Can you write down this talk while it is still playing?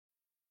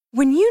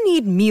When you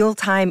need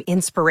mealtime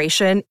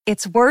inspiration,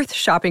 it's worth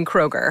shopping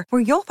Kroger,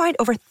 where you'll find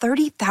over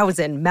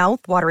 30,000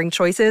 mouth-watering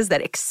choices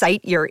that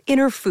excite your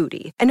inner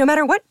foodie. And no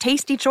matter what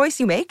tasty choice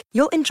you make,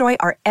 you'll enjoy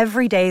our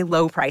everyday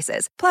low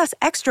prices, plus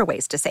extra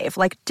ways to save,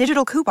 like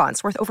digital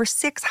coupons worth over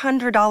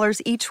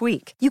 $600 each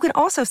week. You can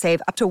also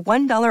save up to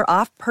 $1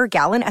 off per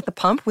gallon at the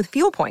pump with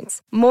fuel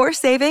points. More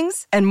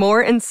savings and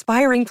more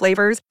inspiring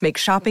flavors make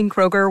shopping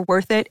Kroger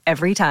worth it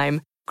every time.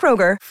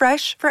 Kroger,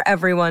 fresh for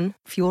everyone.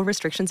 Fuel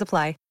restrictions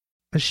apply.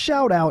 A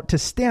shout out to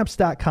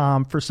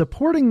Stamps.com for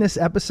supporting this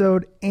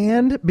episode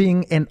and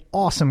being an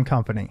awesome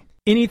company.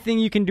 Anything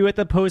you can do at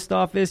the post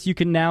office, you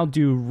can now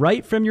do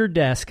right from your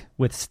desk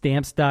with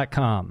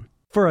Stamps.com.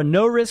 For a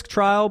no-risk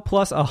trial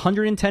plus a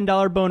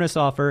 $110 bonus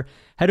offer,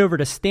 head over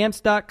to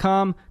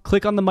Stamps.com,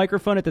 click on the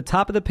microphone at the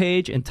top of the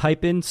page, and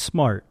type in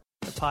SMART.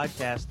 A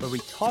podcast where we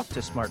talk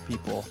to smart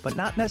people, but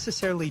not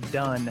necessarily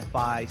done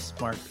by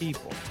smart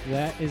people.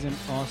 That is an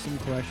awesome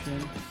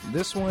question.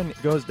 This one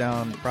goes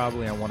down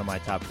probably on one of my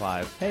top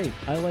 5. Hey,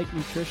 I like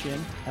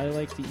nutrition. I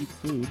like to eat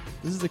food.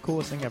 This is the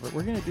coolest thing ever.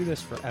 We're going to do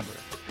this forever.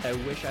 I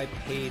wish I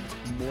paid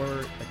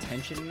more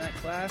attention in that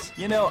class.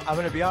 You know, I'm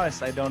going to be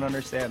honest, I don't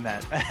understand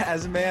that.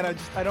 As a man,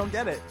 I don't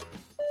get it.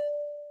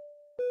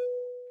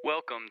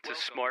 Welcome to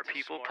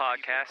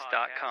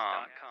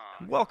smartpeoplepodcast.com.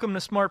 Welcome to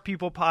Smart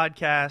People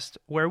Podcast,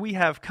 where we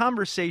have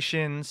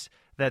conversations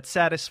that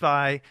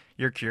satisfy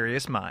your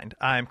curious mind.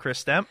 I'm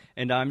Chris Stemp.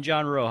 And I'm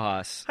John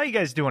Rojas. How you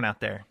guys doing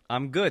out there?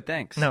 I'm good,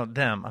 thanks. No,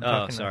 them. I'm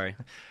talking sorry.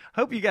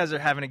 Hope you guys are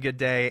having a good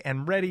day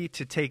and ready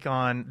to take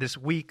on this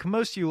week.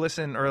 Most of you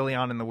listen early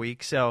on in the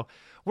week, so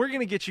we're going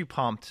to get you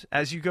pumped.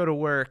 As you go to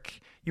work,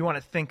 you want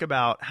to think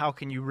about how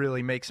can you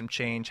really make some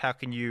change? How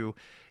can you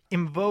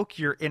invoke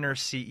your inner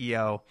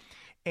CEO?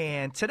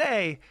 And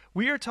today,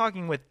 we are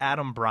talking with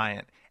Adam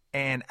Bryant.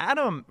 And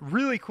Adam,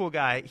 really cool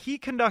guy. He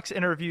conducts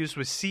interviews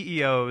with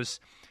CEOs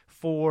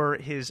for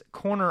his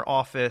corner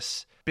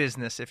office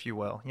business, if you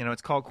will. You know,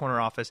 it's called Corner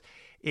Office.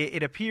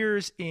 It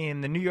appears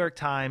in the New York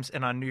Times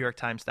and on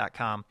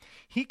NewYorkTimes.com.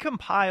 He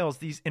compiles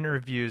these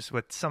interviews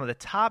with some of the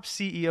top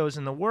CEOs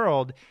in the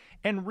world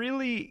and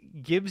really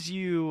gives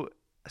you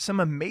some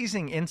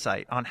amazing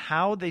insight on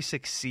how they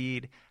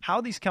succeed,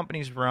 how these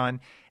companies run.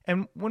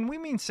 And when we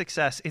mean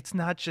success, it's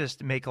not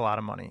just make a lot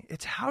of money.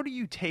 It's how do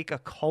you take a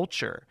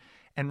culture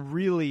and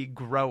really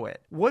grow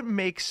it? What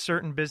makes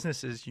certain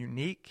businesses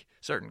unique,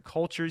 certain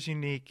cultures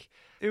unique?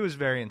 It was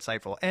very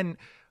insightful. And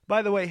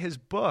by the way, his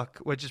book,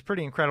 which is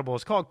pretty incredible,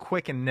 is called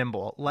Quick and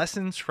Nimble,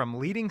 Lessons from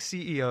Leading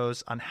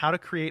CEOs on How to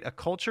Create a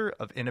Culture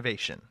of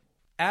Innovation.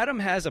 Adam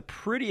has a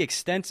pretty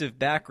extensive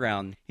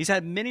background. He's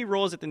had many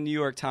roles at the New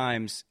York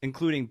Times,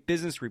 including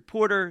business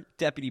reporter,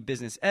 deputy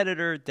business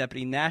editor,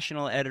 deputy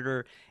national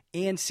editor,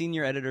 and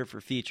senior editor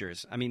for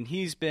features. I mean,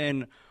 he's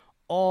been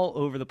all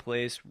over the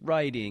place,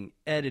 writing,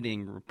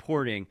 editing,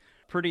 reporting.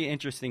 Pretty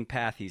interesting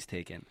path he's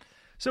taken.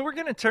 So we're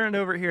going to turn it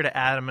over here to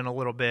Adam in a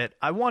little bit.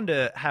 I wanted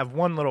to have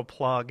one little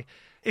plug.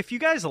 If you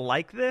guys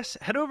like this,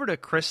 head over to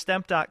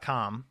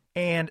chrisstemp.com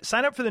and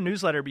sign up for the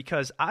newsletter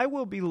because I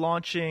will be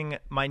launching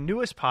my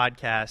newest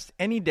podcast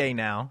any day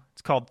now.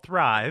 It's called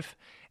Thrive,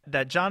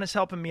 that John is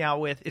helping me out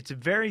with. It's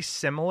very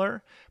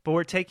similar, but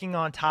we're taking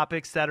on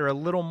topics that are a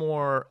little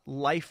more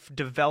life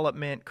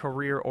development,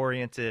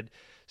 career-oriented.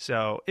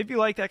 So if you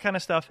like that kind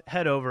of stuff,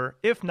 head over.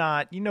 If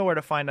not, you know where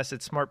to find us at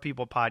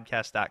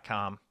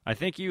smartpeoplepodcast.com. I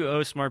think you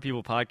owe Smart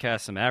People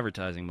Podcast some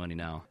advertising money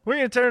now. We're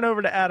going to turn it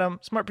over to Adam,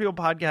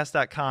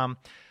 smartpeoplepodcast.com.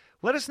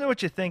 Let us know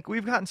what you think.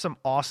 We've gotten some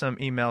awesome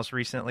emails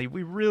recently.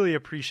 We really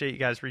appreciate you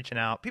guys reaching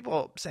out.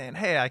 People saying,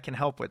 hey, I can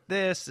help with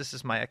this. This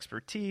is my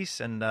expertise.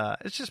 And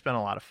it's just been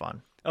a lot of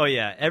fun. Oh,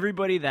 yeah.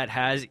 Everybody that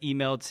has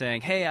emailed saying,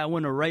 hey, I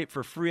want to write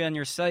for free on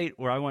your site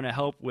or I want to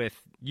help with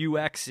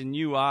UX and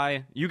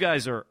UI, you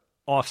guys are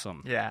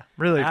awesome. Yeah,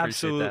 really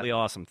appreciate Absolutely that.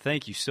 Awesome.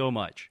 Thank you so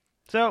much.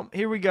 So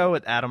here we go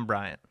with Adam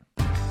Bryant.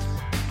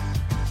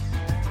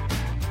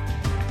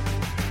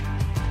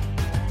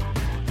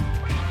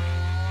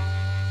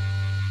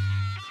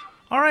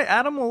 All right,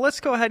 Adam, well, let's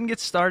go ahead and get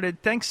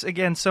started. Thanks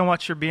again so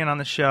much for being on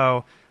the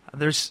show.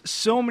 There's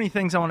so many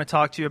things I want to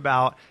talk to you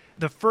about.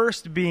 The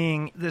first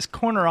being this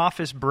corner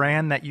office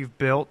brand that you've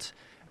built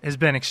has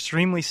been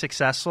extremely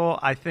successful.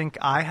 I think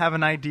I have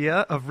an idea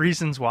of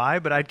reasons why,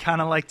 but I'd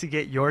kind of like to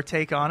get your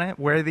take on it,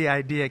 where the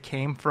idea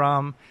came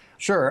from.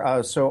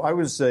 Sure. So I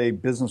was a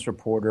business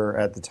reporter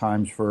at the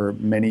Times for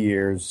many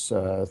years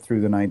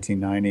through the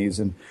 1990s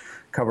and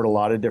covered a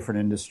lot of different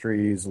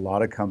industries, a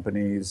lot of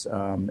companies.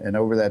 And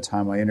over that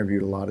time, I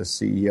interviewed a lot of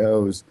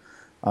CEOs.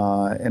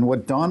 And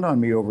what dawned on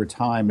me over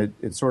time,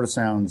 it sort of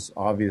sounds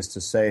obvious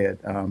to say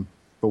it,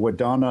 but what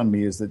dawned on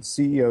me is that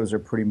CEOs are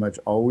pretty much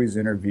always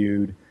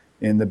interviewed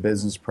in the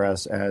business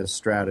press as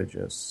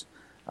strategists.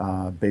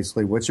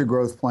 Basically, what's your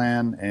growth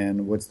plan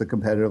and what's the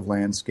competitive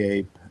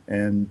landscape?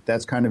 And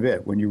that's kind of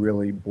it when you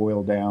really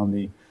boil down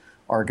the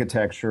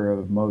architecture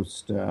of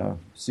most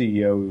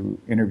CEO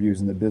interviews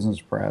in the business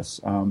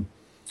press.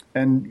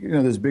 And, you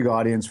know, there's a big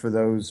audience for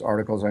those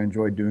articles. I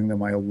enjoyed doing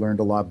them. I learned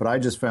a lot. But I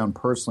just found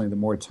personally, the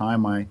more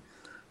time I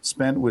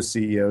spent with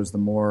CEOs, the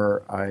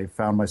more I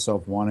found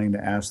myself wanting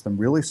to ask them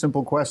really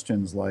simple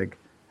questions like,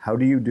 how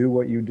do you do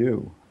what you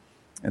do?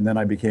 And then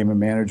I became a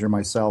manager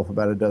myself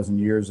about a dozen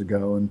years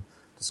ago and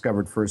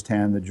discovered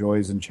firsthand the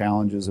joys and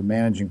challenges of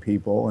managing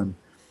people. And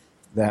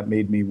that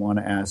made me want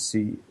to ask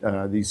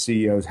these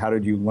CEOs, how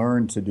did you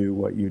learn to do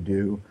what you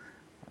do?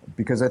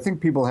 Because I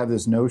think people have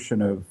this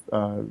notion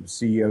of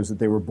CEOs that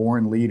they were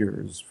born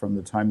leaders. From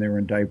the time they were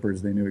in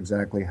diapers, they knew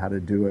exactly how to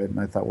do it. And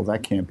I thought, well,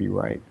 that can't be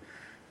right.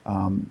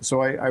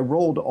 So I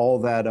rolled all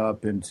that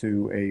up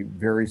into a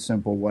very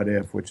simple what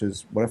if, which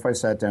is, what if I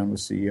sat down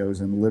with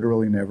CEOs and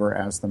literally never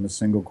asked them a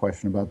single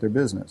question about their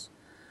business?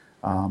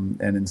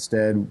 And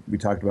instead, we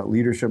talked about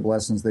leadership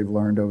lessons they've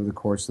learned over the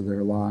course of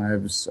their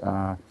lives,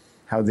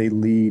 how they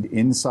lead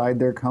inside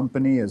their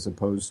company as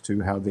opposed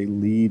to how they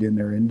lead in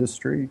their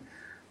industry,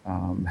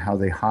 how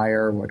they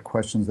hire, what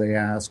questions they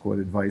ask, what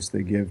advice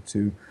they give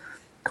to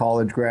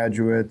college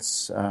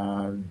graduates,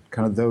 kind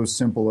of those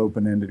simple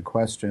open-ended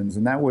questions.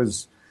 And that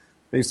was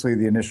basically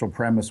the initial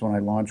premise when I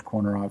launched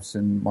Corner Office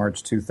in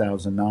March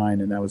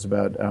 2009, and that was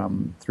about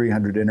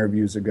 300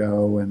 interviews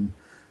ago and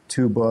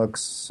 2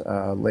 books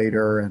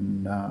later,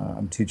 and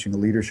I'm teaching a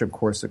leadership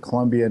course at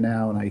Columbia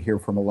now, and I hear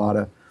from a lot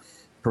of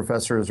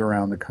professors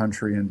around the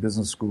country in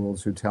business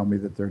schools who tell me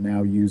that they're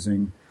now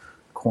using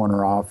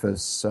Corner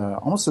Office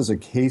almost as a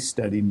case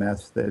study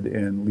method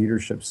in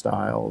leadership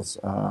styles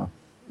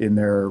in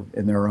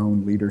their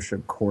own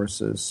leadership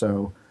courses.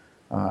 So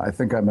I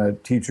think I'm a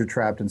teacher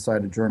trapped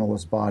inside a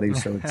journalist's body,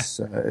 so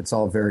it's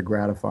all very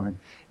gratifying.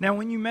 Now,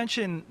 when you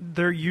mention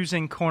they're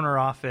using Corner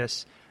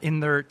Office in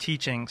their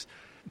teachings,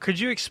 could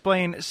you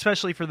explain,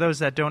 especially for those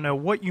that don't know,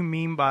 what you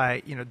mean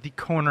by, the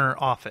Corner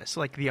Office,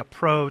 like the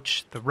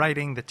approach, the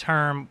writing, the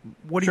term?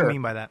 What do you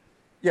mean by that?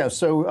 Yeah,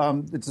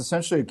 so it's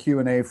essentially a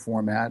Q&A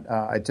format.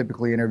 I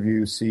typically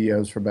interview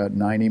CEOs for about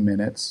 90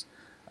 minutes.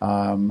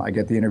 I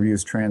get the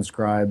interviews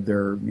transcribed.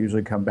 They're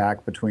usually come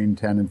back between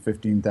 10 and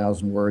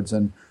 15,000 words,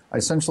 and I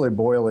essentially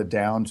boil it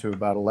down to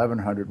about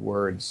 1,100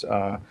 words.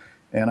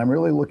 And I'm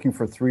really looking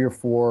for 3 or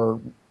 4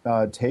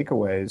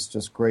 takeaways,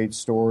 just great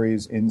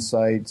stories,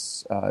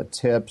 insights,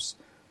 tips,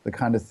 the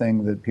kind of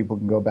thing that people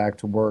can go back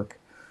to work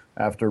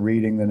after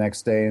reading the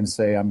next day and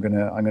say, I'm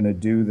gonna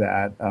do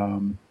that.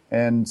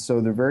 And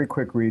so they're very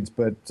quick reads,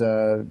 but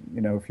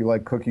if you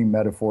like cooking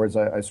metaphors,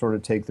 I sort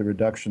of take the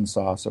reduction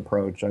sauce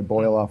approach. I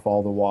boil off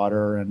all the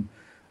water and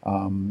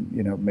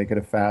make it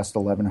a fast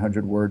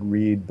 1,100 word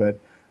read. But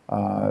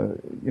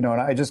and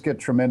I just get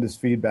tremendous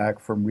feedback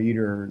from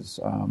readers.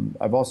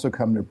 I've also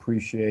come to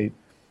appreciate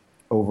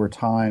over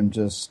time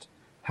just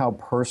how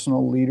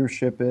personal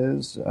leadership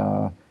is,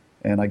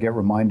 and I get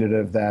reminded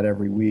of that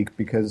every week,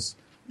 because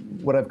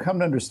what I've come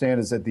to understand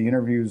is that the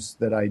interviews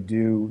that I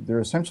do, they're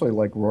essentially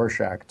like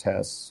Rorschach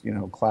tests,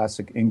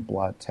 classic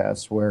inkblot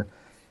tests, where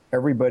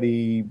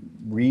everybody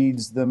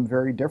reads them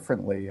very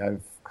differently.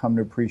 I've come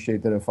to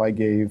appreciate that if I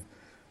gave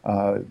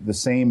the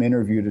same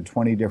interview to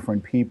 20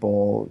 different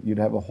people, you'd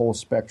have a whole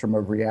spectrum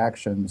of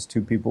reactions.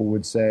 2 people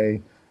would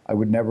say, I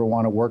would never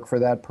want to work for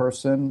that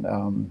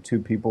person. 2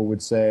 people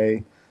would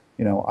say,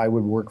 I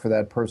would work for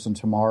that person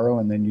tomorrow,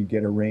 and then you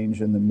get a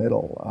range in the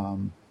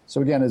middle.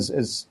 So again,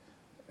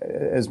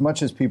 as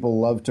much as people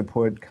love to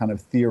put kind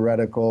of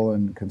theoretical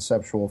and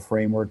conceptual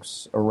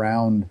frameworks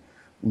around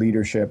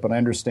leadership, and I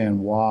understand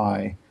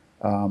why,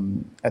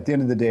 at the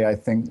end of the day, I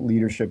think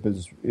leadership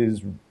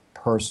is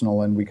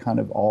personal, and we kind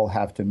of all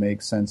have to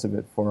make sense of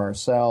it for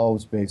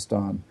ourselves based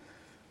on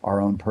our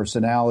own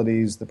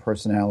personalities, the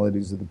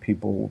personalities of the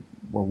people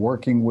we're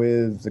working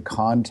with, the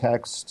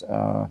context.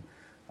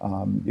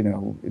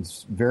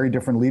 It's very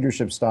different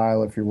leadership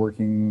style if you're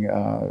working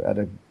at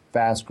a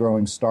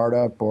fast-growing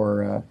startup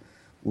or a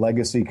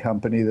legacy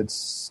company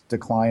that's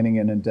declining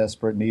and in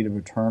desperate need of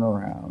a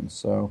turnaround.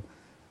 So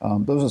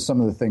those are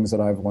some of the things that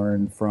I've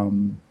learned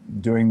from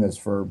doing this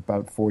for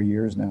about 4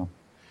 years now.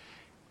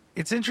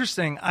 It's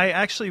interesting. I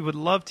actually would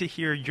love to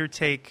hear your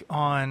take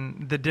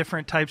on the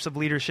different types of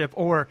leadership,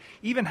 or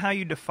even how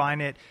you define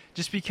it,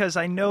 just because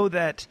I know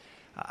that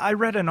I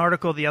read an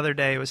article the other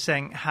day. It was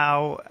saying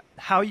how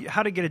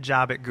to get a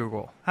job at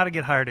Google, how to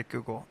get hired at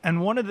Google.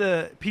 And one of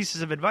the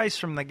pieces of advice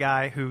from the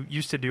guy who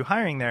used to do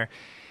hiring there,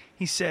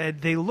 he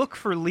said they look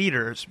for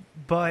leaders,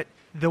 but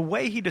the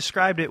way he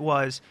described it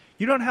was,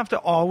 you don't have to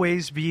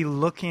always be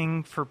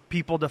looking for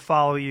people to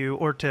follow you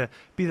or to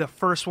be the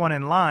first one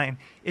in line.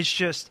 It's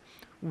just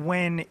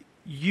when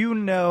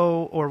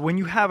or when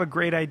you have a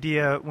great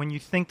idea, when you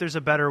think there's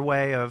a better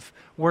way of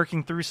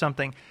working through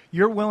something,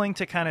 you're willing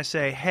to kind of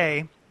say,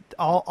 hey,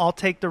 I'll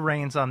take the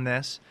reins on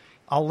this.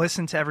 I'll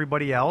listen to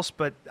everybody else,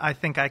 but I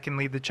think I can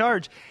lead the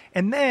charge.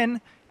 And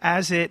then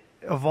as it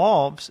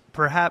evolves,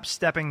 perhaps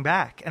stepping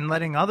back and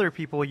letting other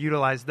people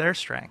utilize their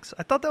strengths.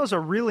 I thought that was a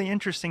really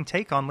interesting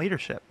take on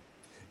leadership.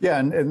 Yeah,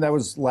 and that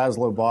was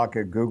Laszlo Bock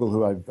at Google,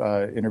 who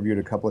I've interviewed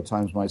a couple of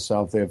times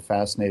myself. They have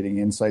fascinating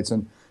insights.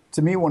 And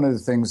to me, one of the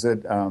things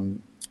that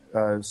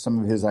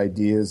some of his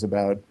ideas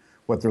about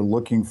what they're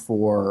looking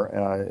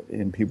for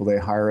in people they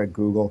hire at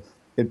Google,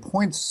 it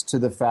points to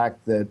the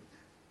fact that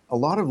a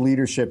lot of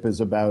leadership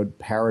is about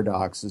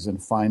paradoxes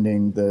and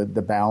finding the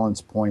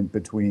balance point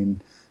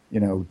between,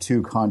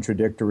 two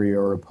contradictory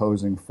or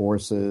opposing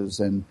forces.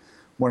 And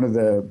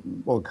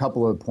a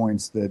couple of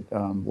points that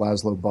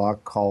Laszlo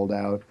Bock called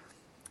out,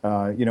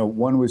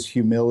 one was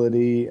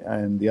humility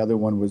and the other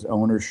one was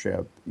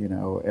ownership,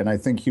 and I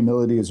think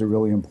humility is a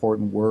really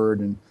important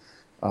word, and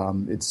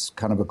it's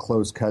kind of a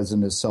close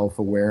cousin to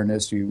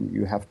self-awareness.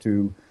 You have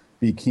to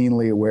be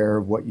keenly aware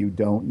of what you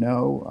don't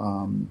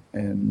know,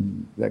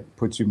 and that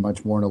puts you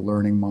much more in a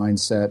learning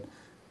mindset.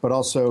 But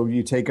also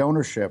you take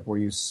ownership where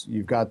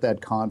you've got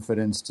that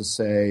confidence to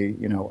say,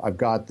 I've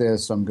got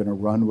this, I'm going to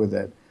run with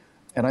it.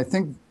 And I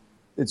think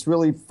it's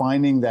really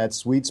finding that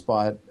sweet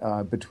spot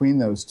between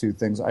those two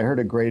things. I heard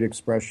a great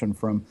expression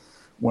from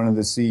one of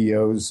the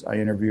CEOs I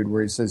interviewed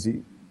where he says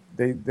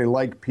they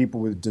like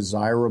people with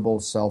desirable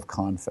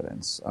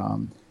self-confidence.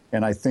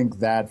 And I think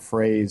that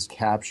phrase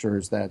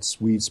captures that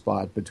sweet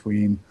spot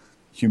between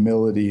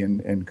humility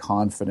and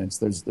confidence.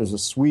 There's a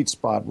sweet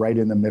spot right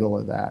in the middle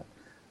of that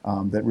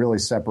that really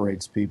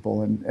separates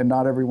people, and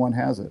not everyone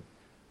has it.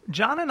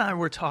 John and I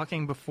were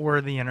talking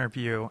before the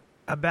interview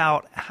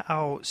about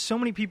how so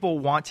many people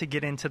want to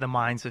get into the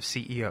minds of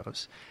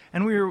CEOs.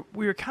 And we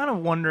were kind of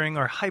wondering,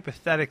 or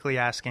hypothetically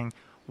asking,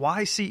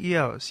 why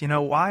CEOs?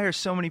 Why are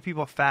so many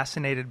people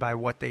fascinated by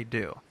what they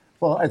do?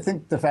 Well, I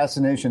think the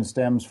fascination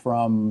stems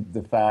from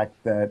the fact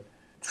that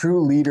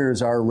true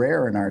leaders are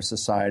rare in our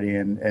society,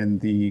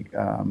 and the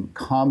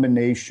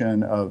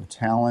combination of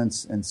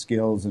talents and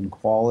skills and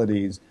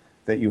qualities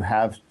that you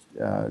have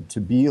to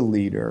be a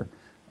leader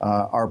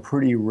are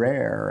pretty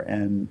rare.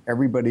 And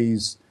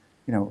everybody's,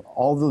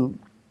 all the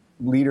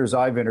leaders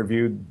I've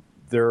interviewed,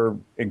 they're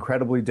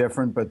incredibly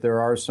different, but there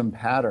are some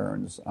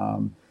patterns.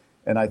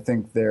 And I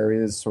think there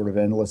is sort of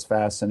endless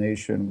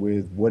fascination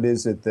with what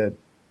is it that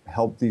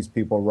helped these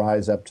people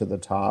rise up to the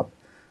top,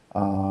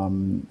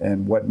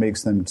 and what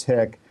makes them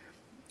tick.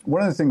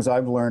 One of the things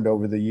I've learned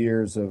over the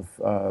years of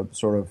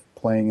sort of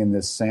playing in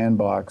this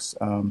sandbox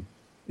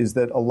is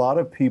that a lot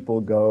of people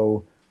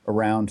go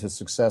around to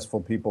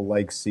successful people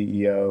like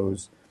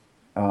CEOs,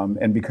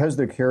 and because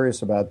they're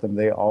curious about them,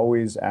 they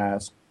always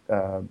ask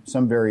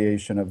some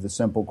variation of the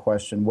simple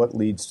question, what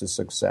leads to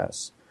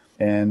success?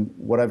 And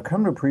what I've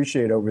come to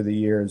appreciate over the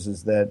years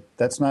is that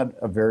that's not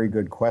a very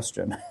good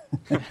question.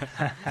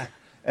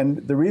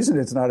 And the reason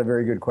it's not a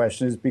very good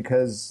question is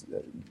because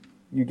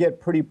you get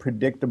pretty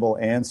predictable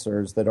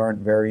answers that aren't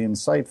very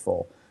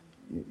insightful.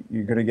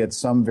 You're going to get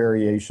some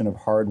variation of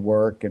hard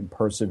work and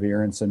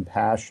perseverance and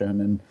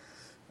passion,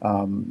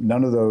 and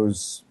none of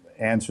those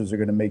answers are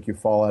going to make you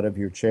fall out of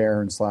your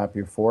chair and slap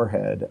your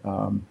forehead.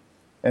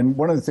 And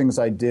one of the things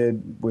I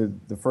did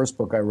with the first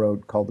book I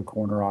wrote called The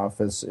Corner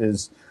Office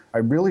is I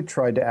really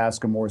tried to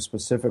ask a more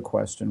specific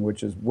question,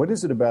 which is, what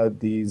is it about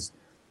these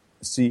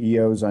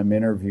CEOs I'm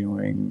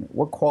interviewing?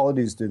 What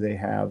qualities do they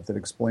have that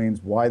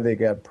explains why they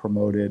got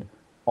promoted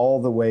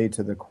all the way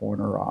to the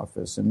corner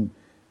office? And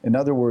in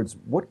other words,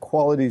 what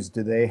qualities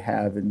do they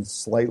have in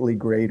slightly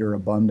greater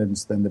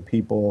abundance than the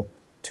people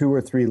 2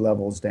 or 3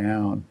 levels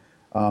down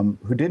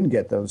who didn't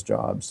get those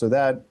jobs? So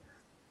that,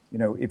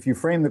 if you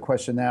frame the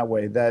question that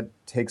way, that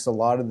takes a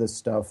lot of the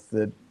stuff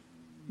that,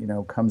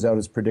 comes out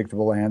as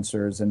predictable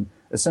answers and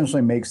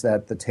essentially makes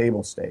that the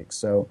table stakes.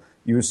 So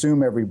you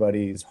assume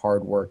everybody's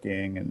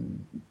hardworking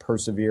and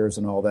perseveres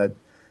and all that.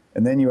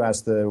 And then you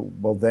ask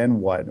well,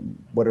 then what?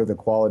 What are the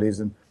qualities?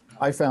 And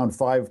I found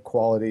 5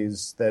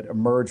 qualities that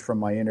emerged from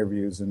my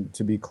interviews. And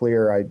to be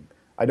clear,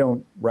 I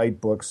don't write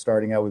books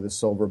starting out with a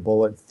silver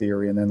bullet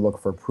theory and then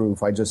look for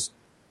proof. I just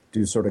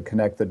do sort of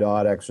connect the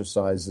dot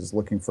exercises,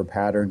 looking for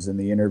patterns in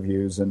the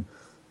interviews. And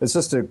it's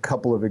just a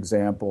couple of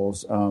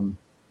examples.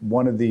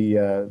 One of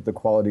the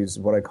qualities is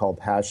what I call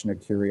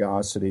passionate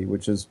curiosity,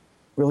 which is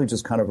really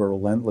just kind of a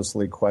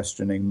relentlessly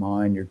questioning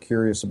mind. You're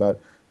curious about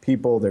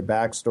people, their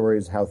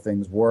backstories, how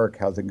things work,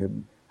 how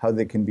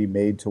they can be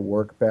made to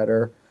work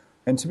better.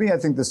 And to me, I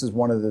think this is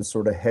one of the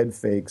sort of head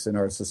fakes in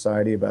our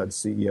society about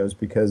CEOs,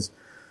 because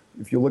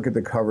if you look at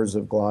the covers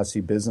of glossy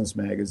business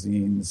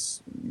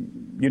magazines,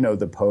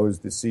 the pose,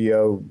 the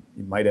CEO,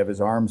 he might have his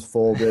arms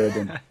folded,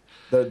 and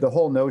the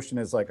whole notion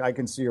is like, I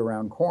can see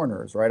around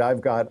corners, right?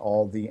 I've got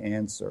all the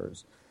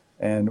answers.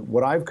 And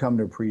what I've come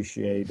to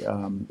appreciate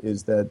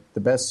is that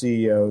the best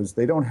CEOs,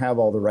 they don't have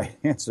all the right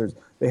answers.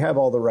 They have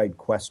all the right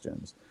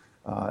questions.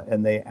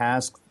 And they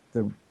ask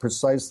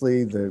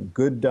precisely the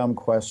good, dumb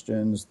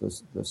questions,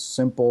 the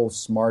simple,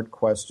 smart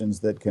questions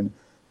that can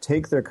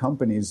take their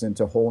companies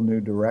into whole new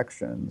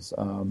directions.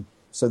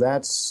 So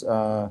that's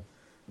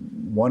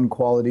one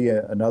quality.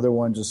 Another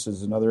one, just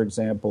as another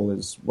example,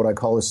 is what I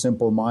call a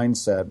simple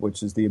mindset,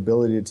 which is the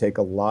ability to take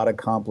a lot of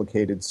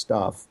complicated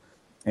stuff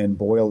and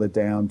boil it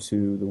down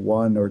to the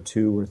 1 or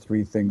 2 or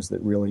 3 things that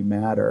really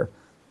matter.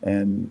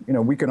 And,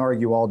 we can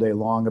argue all day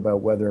long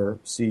about whether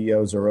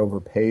CEOs are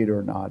overpaid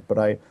or not, but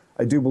I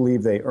do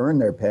believe they earn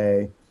their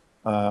pay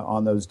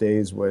on those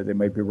days where they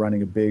might be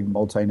running a big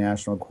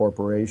multinational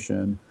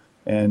corporation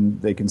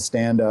and they can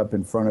stand up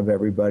in front of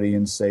everybody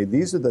and say,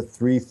 these are the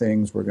 3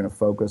 things we're going to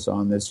focus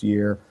on this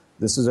year.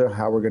 This is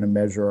how we're going to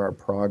measure our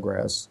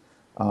progress.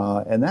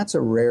 And that's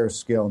a rare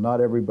skill.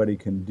 Not everybody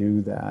can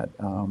do that.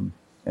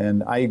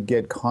 And I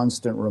get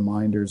constant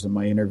reminders in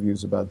my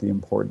interviews about the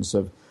importance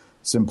of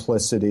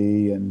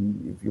simplicity.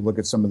 And if you look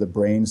at some of the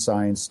brain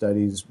science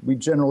studies, we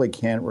generally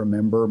can't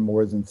remember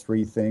more than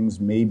 3 things,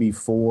 maybe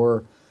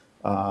 4.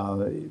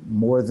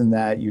 More than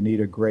that, you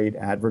need a great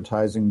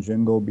advertising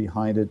jingle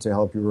behind it to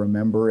help you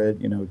remember it,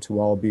 to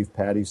all beef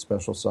patties,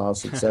 special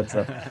sauce,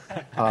 etc.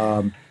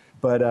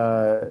 But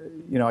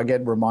I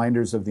get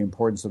reminders of the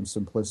importance of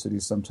simplicity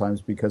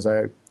sometimes, because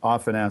I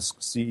often ask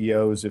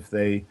CEOs if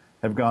they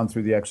have gone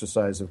through the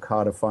exercise of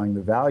codifying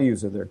the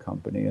values of their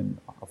company. And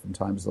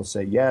oftentimes they'll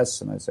say yes.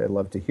 And I say, I'd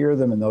love to hear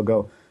them. And they'll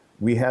go,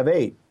 we have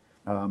 8.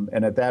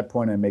 And at that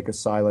point, I make a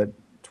silent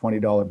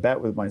 $20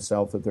 bet with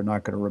myself that they're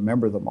not going to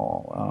remember them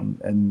all.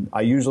 And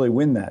I usually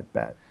win that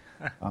bet.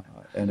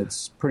 And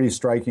it's pretty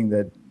striking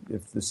that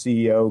if the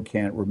CEO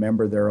can't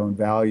remember their own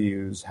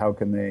values, how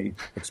can they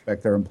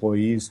expect their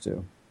employees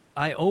to?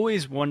 I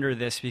always wonder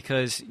this,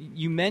 because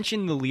you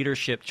mentioned the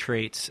leadership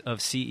traits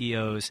of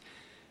CEOs.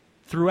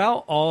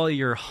 Throughout all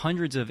your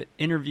hundreds of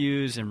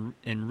interviews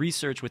and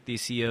research with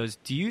these CEOs,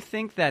 do you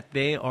think that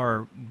they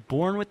are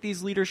born with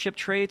these leadership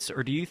traits,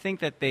 or do you think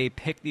that they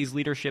pick these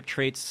leadership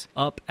traits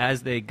up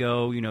as they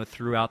go,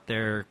 throughout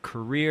their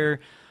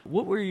career?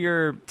 What were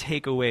your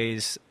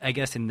takeaways, I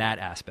guess, in that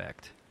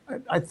aspect?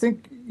 I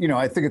think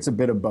it's a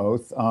bit of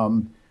both.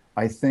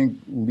 I think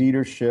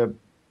leadership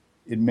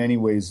in many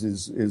ways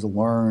is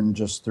learned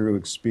just through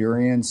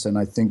experience, and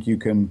I think you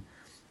can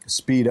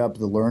speed up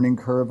the learning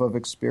curve of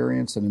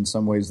experience. And in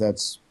some ways,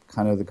 that's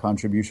kind of the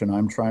contribution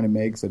I'm trying to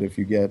make, that if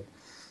you get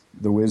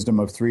the wisdom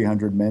of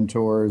 300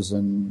 mentors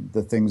and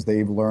the things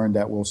they've learned,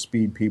 that will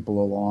speed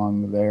people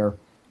along their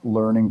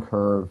learning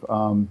curve.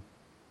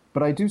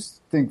 But I do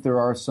think there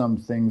are some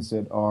things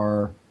that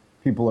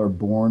people are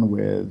born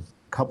with.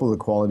 A couple of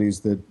the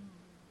qualities that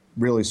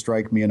really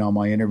strike me in all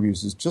my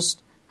interviews is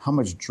just how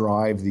much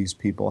drive these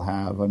people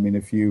have. I mean,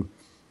 if you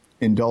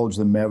indulge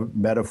the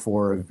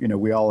metaphor of,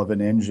 we all have an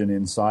engine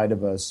inside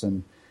of us.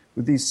 And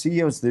with these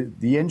CEOs,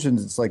 the engine,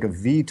 it's like a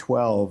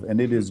V12,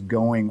 and it is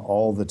going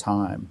all the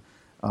time.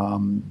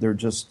 They're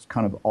just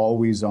kind of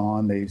always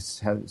on. They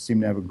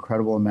seem to have an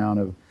incredible amount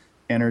of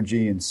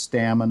energy and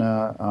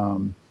stamina.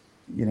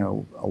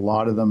 A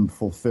lot of them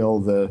fulfill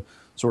the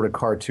sort of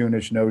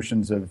cartoonish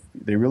notions of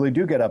they really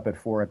do get up at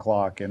 4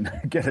 o'clock and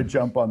get a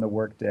jump on the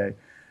workday.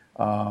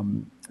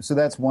 So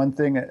that's one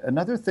thing.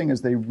 Another thing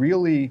is they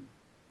really,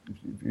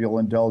 if you'll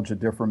indulge a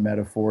different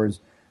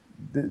metaphors,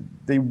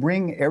 they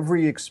wring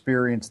every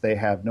experience they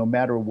have, no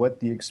matter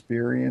what the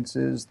experience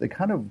is. They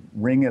kind of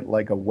wring it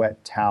like a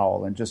wet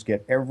towel and just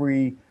get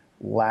every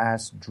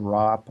last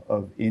drop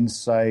of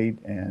insight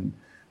and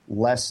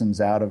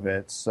lessons out of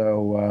it.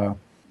 So,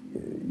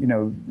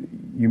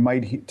 you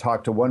might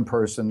talk to one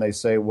person, they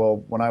say, well,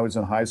 when I was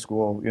in high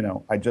school,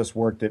 I just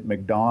worked at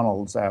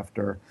McDonald's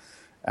after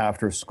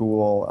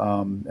school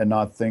and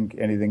not think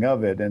anything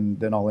of it. And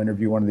then I'll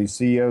interview one of these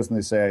CEOs and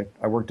they say,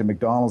 I worked at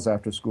McDonald's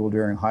after school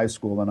during high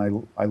school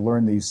and I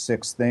learned these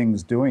 6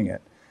 things doing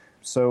it.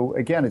 So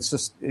again,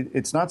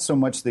 it's not so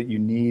much that you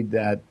need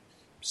that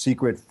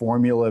secret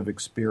formula of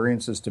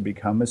experiences to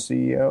become a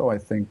CEO. I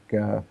think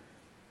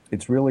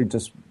it's really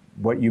just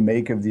what you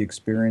make of the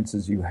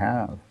experiences you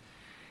have.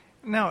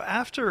 Now,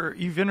 after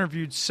you've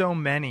interviewed so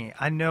many,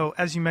 I know,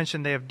 as you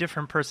mentioned, they have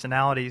different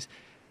personalities.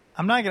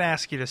 I'm not going to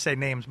ask you to say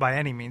names by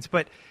any means,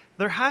 but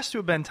there has to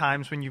have been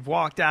times when you've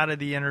walked out of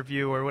the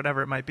interview or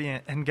whatever it might be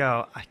and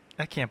go,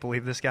 I can't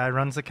believe this guy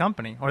runs a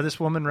company or this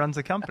woman runs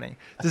a company.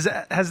 Has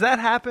that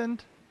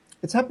happened?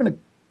 It's happened a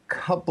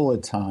couple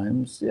of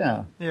times,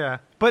 yeah. Yeah.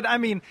 But, I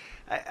mean,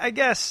 I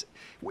guess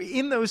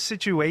in those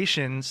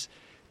situations,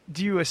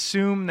 do you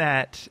assume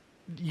that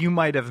you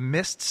might have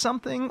missed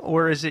something,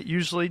 or is it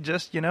usually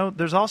just,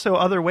 there's also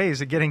other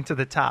ways of getting to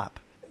the top?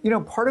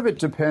 Part of it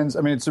depends.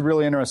 I mean, it's a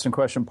really interesting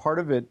question. Part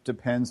of it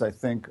depends, I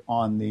think,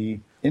 on the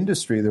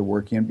industry they're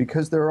working in,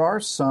 because there are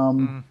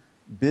some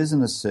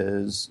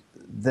businesses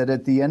that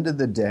at the end of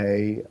the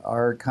day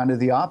are kind of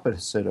the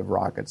opposite of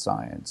rocket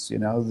science.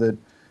 That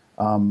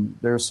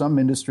there are some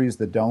industries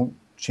that don't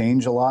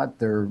change a lot.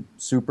 They're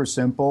super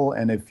simple.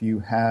 And if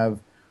you have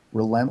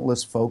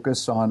relentless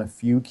focus on a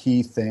few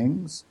key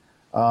things,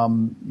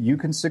 you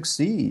can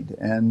succeed.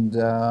 And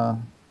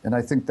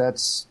I think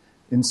that's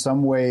in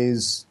some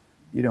ways,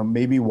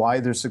 maybe why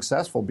they're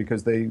successful,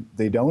 because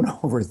they don't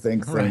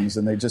overthink things,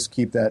 and they just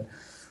keep that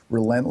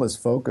relentless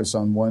focus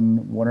on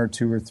one or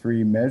 2 or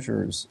 3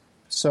 measures.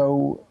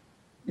 So,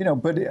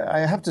 but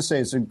I have to say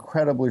it's an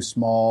incredibly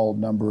small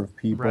number of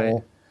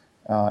people.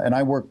 Right. And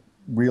I work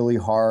really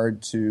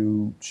hard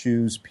to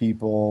choose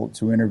people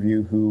to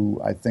interview who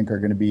I think are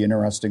going to be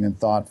interesting and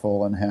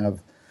thoughtful and have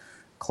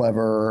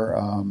clever,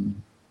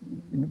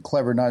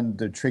 not in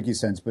the tricky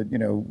sense, but,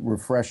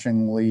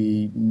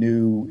 refreshingly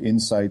new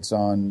insights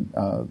on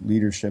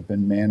leadership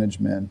and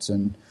management.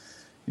 And,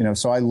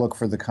 so I look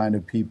for the kind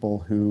of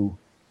people who,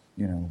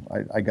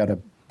 I got a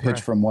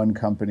pitch from one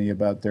company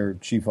about their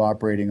chief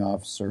operating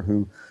officer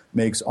who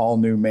makes all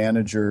new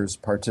managers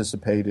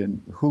participate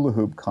in hula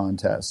hoop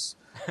contests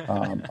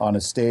on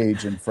a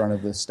stage in front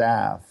of the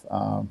staff.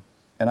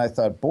 And I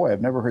thought, boy,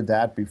 I've never heard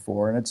that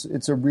before. And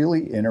it's a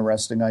really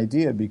interesting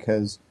idea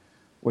because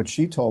what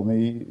she told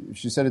me,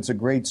 she said it's a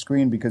great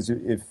screen because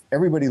if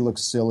everybody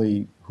looks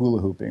silly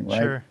hula hooping,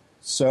 right? Sure.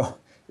 So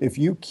if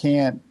you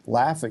can't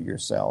laugh at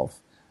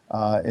yourself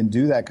and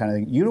do that kind of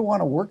thing, you don't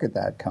want to work at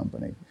that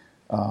company.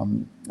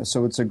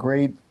 So it's a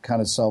great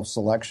kind of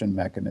self-selection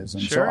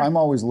mechanism. Sure. So I'm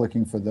always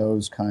looking for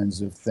those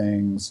kinds of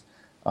things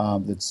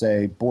that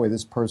say, boy,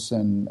 this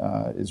person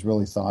is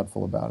really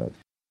thoughtful about it.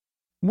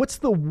 What's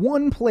the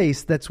one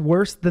place that's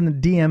worse than the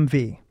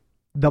DMV?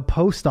 The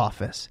post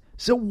office.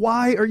 So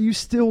why are you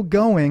still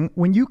going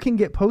when you can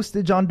get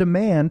postage on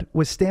demand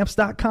with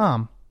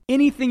Stamps.com?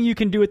 Anything you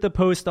can do at the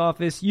post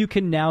office, you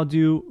can now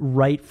do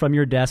right from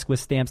your desk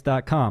with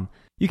Stamps.com.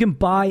 You can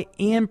buy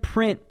and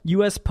print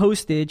U.S.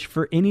 postage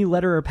for any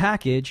letter or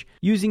package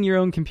using your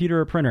own computer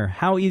or printer.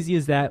 How easy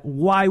is that?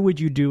 Why would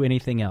you do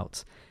anything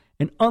else?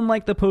 And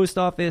unlike the post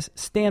office,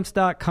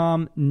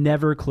 Stamps.com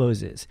never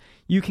closes.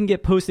 You can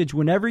get postage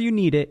whenever you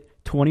need it,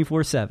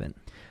 24/7.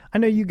 I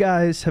know you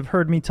guys have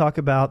heard me talk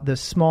about the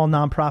small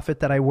nonprofit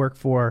that I work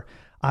for.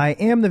 I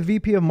am the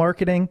VP of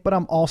marketing, but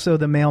I'm also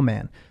the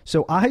mailman.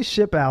 So I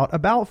ship out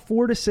about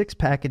 4 to 6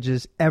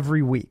 packages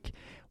every week.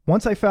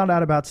 Once I found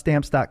out about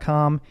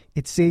Stamps.com,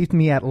 it saved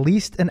me at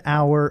least an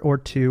hour or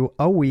 2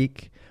 a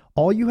week.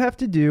 All you have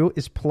to do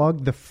is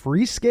plug the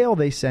free scale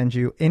they send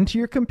you into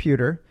your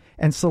computer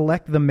and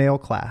select the mail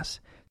class.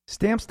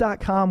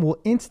 Stamps.com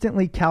will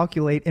instantly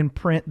calculate and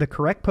print the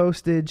correct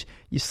postage.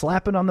 You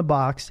slap it on the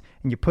box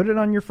and you put it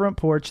on your front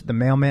porch. The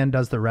mailman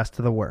does the rest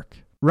of the work.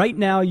 Right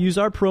now, use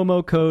our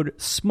promo code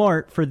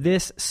SMART for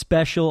this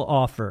special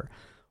offer.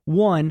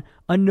 1,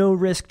 a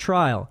no-risk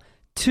trial.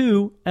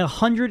 2, a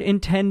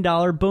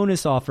 $110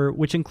 bonus offer,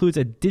 which includes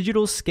a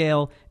digital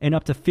scale and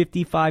up to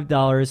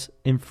 $55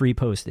 in free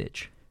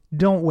postage.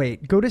 Don't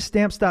wait. Go to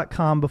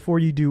Stamps.com before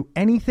you do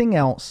anything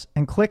else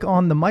and click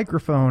on the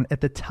microphone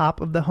at the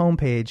top of the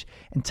homepage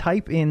and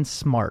type in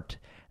SMART.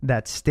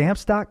 That's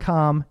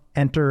Stamps.com.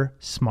 Enter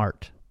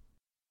SMART.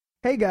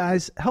 Hey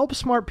guys, Help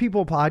Smart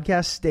People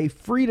podcast stay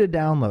free to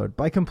download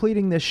by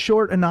completing this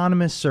short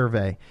anonymous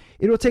survey.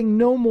 It'll take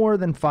no more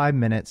than 5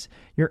 minutes.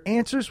 Your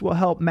answers will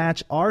help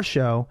match our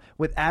show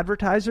with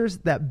advertisers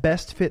that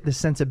best fit the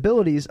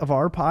sensibilities of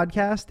our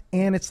podcast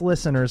and its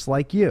listeners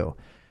like you.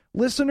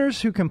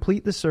 Listeners who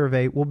complete the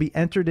survey will be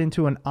entered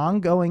into an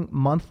ongoing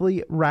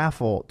monthly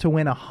raffle to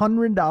win a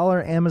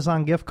 $100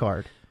 Amazon gift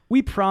card.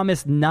 We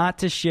promise not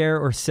to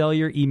share or sell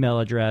your email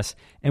address,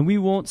 and we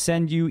won't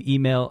send you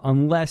email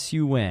unless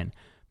you win.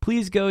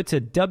 Please go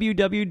to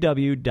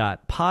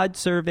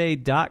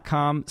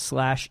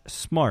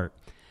www.podsurvey.com/smart.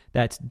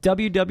 That's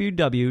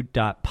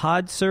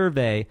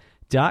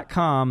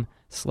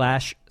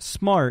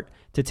www.podsurvey.com/smart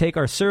to take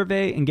our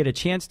survey and get a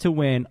chance to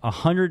win a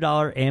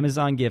 $100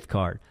 Amazon gift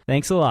card.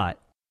 Thanks a lot.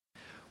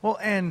 Well,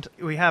 and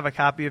we have a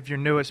copy of your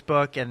newest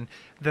book, and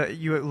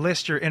you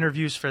list your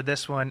interviews for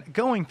this one.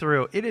 Going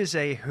through, it is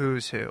a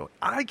who's who.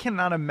 I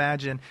cannot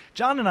imagine.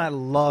 John and I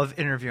love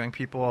interviewing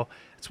people.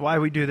 That's why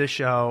we do this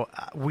show.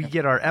 We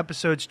get our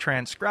episodes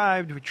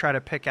transcribed. We try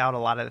to pick out a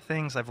lot of the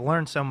things. I've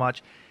learned so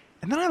much.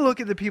 And then I look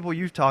at the people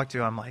you've talked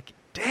to. I'm like,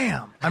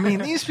 damn. I mean,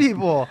 these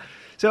people.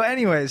 So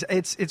anyways,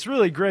 it's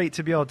really great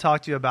to be able to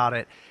talk to you about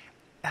it.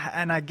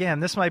 And again,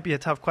 this might be a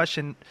tough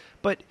question,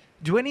 but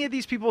do any of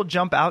these people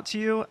jump out to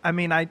you? I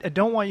mean, I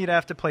don't want you to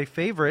have to play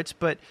favorites,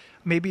 but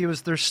maybe it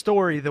was their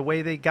story, the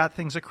way they got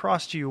things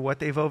across to you, what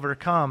they've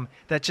overcome,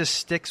 that just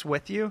sticks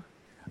with you?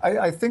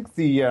 I think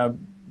the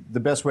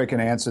best way I can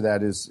answer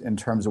that is in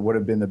terms of what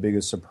have been the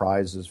biggest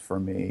surprises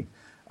for me.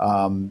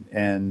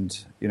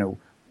 And, you know,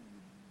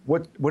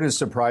 what has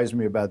surprised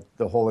me about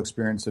the whole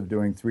experience of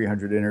doing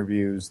 300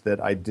 interviews that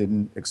I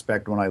didn't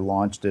expect when I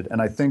launched it. And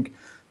I think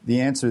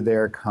the answer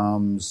there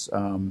comes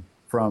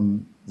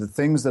from the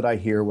things that I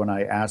hear when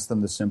I ask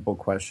them the simple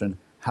question,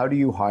 how do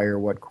you hire?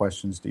 What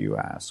questions do you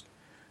ask?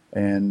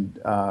 And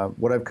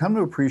what I've come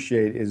to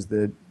appreciate is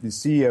that the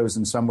CEOs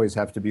in some ways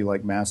have to be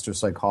like master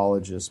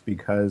psychologists,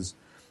 because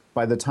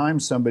by the time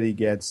somebody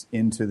gets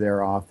into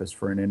their office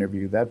for an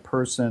interview, that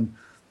person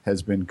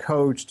has been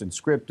coached and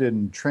scripted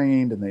and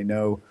trained, and they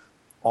know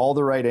all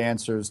the right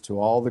answers to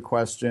all the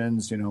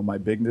questions. You know, my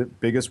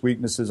biggest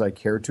weakness is I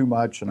care too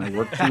much and I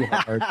work too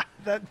hard.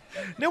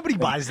 Nobody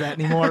buys that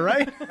anymore,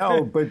 right?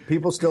 No, but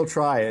people still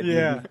try it.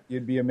 Yeah.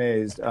 You'd be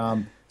amazed.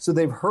 So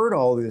they've heard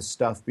all this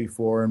stuff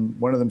before, and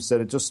one of them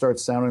said it just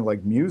starts sounding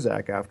like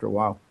music after a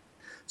while.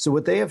 So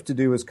what they have to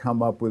do is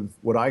come up with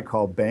what I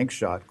call bank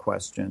shot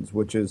questions,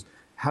 which is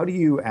how do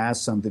you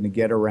ask something to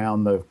get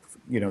around the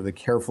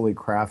carefully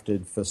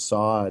crafted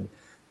facade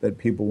that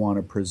people want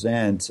to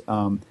present.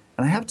 And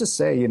I have to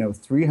say,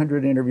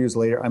 300 interviews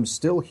later, I'm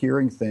still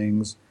hearing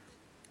things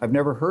I've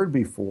never heard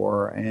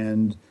before,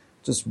 and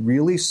just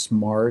really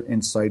smart,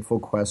 insightful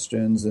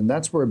questions. And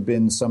that's where have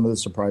been some of the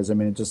surprise. I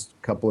mean, just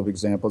a couple of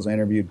examples. I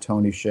interviewed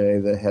Tony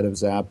Hsieh, the head of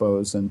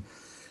Zappos, and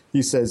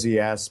he says he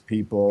asks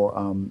people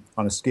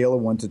on a scale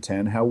of 1 to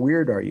 10, how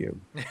weird are you?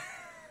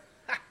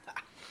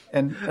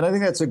 And I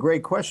think that's a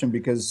great question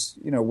because,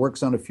 it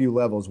works on a few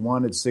levels.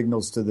 One, it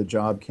signals to the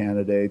job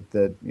candidate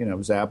that,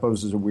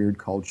 Zappos is a weird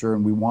culture,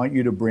 and we want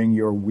you to bring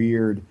your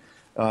weird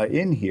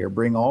in here,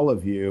 bring all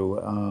of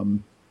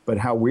you. But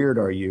how weird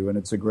are you? And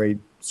it's a great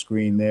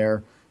screen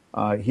there.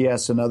 He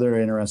asks another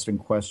interesting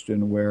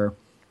question where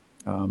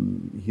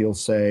he'll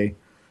say,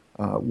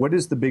 what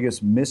is the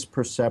biggest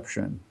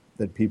misperception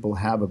that people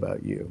have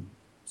about you?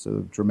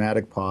 So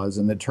dramatic pause.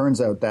 And it turns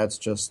out that's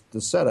just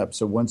the setup.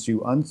 So once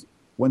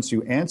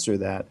you answer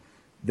that,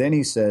 then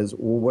he says,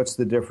 well, what's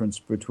the difference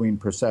between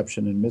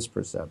perception and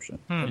misperception?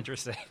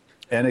 Interesting.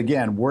 And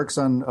again, works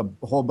on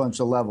a whole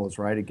bunch of levels,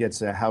 right? It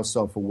gets at how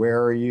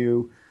self-aware are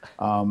you?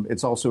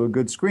 It's also a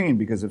good screen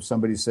because if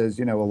somebody says,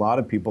 a lot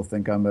of people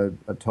think I'm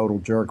a total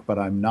jerk, but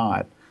I'm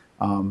not,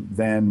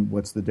 then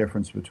what's the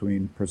difference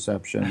between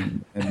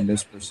perception and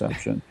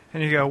misperception?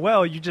 And you go,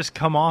 well, you just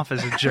come off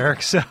as a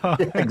jerk, so.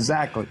 Yeah,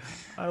 exactly.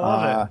 I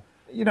love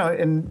it.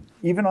 And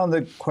even on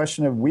the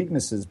question of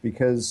weaknesses,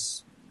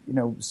 because,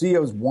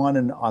 CEOs want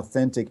an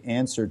authentic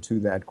answer to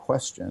that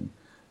question.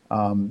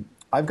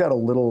 I've got a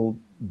little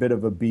bit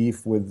of a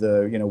beef with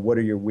the, what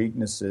are your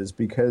weaknesses?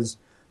 Because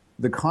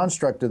the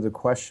construct of the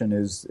question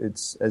is,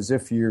 it's as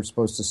if you're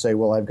supposed to say,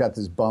 well, I've got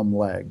this bum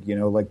leg,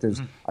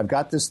 I've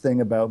got this thing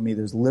about me.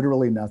 There's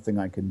literally nothing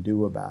I can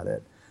do about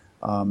it.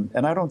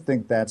 And I don't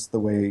think that's the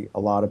way a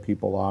lot of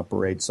people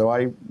operate. So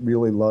I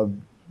really love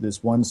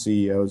this one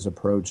CEO's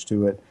approach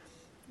to it,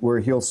 where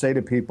he'll say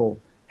to people,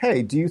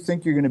 hey, do you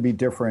think you're going to be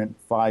different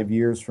 5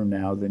 years from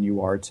now than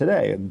you are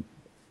today? And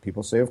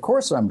people say, of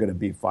course I'm going to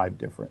be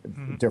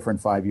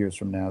different 5 years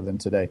from now than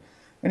today.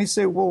 And he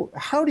say, well,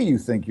 how do you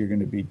think you're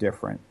going to be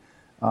different?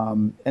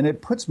 And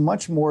it puts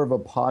much more of a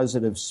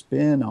positive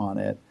spin on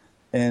it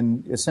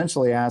and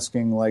essentially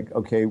asking like,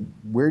 okay,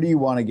 where do you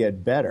want to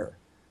get better?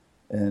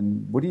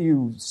 And what do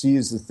you see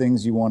as the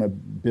things you want to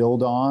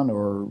build on?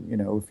 Or,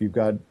 if you've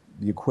got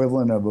the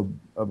equivalent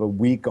of a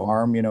weak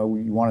arm, you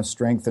want to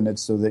strengthen it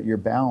so that you're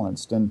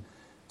balanced. And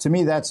to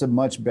me, that's a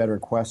much better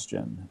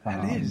question.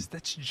 That is.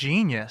 That's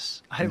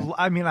genius.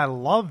 I mean, I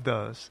love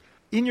those.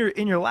 In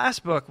your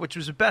last book, which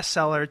was a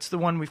bestseller, it's the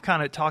one we've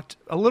kind of talked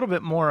a little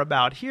bit more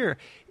about here.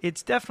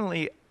 It's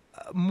definitely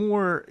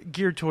more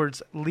geared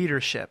towards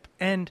leadership.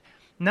 And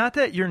not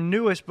that your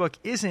newest book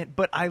isn't,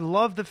 but I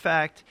love the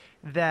fact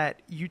that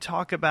you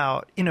talk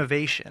about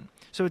innovation.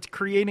 So it's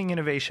creating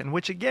innovation,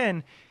 which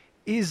again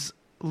is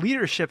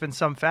leadership in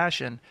some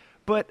fashion.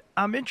 But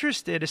I'm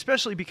interested,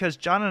 especially because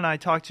John and I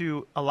talk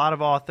to a lot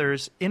of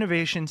authors,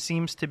 innovation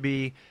seems to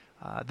be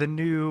the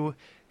new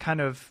kind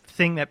of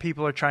thing that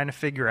people are trying to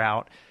figure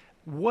out.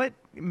 What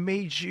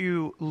made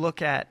you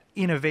look at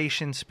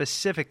innovation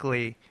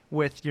specifically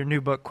with your new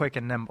book, Quick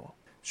and Nimble?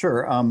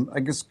 Sure. I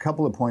guess a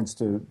couple of points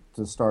to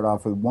start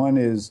off with. One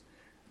is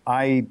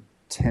I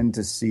tend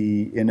to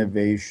see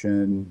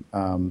innovation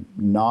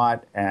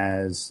not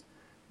as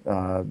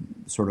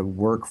sort of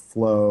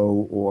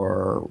workflow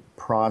or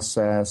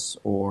process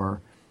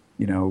or,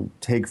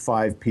 take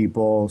 5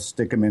 people,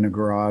 stick them in a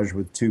garage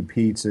with 2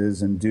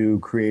 pizzas and do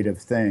creative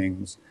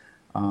things.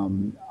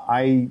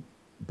 I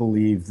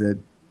believe that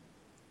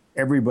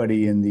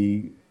everybody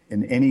in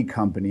any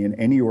company, in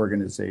any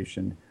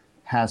organization,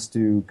 has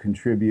to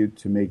contribute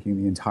to making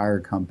the entire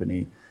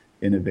company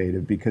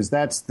innovative because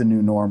that's the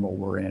new normal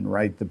we're in,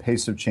 right? The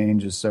pace of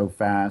change is so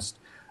fast.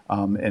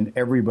 And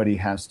everybody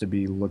has to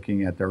be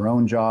looking at their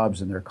own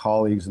jobs and their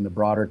colleagues and the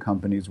broader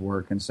company's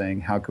work and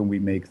saying, how can we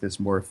make this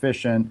more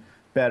efficient,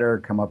 better,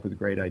 come up with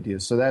great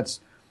ideas? So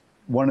that's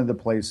one of the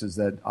places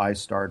that I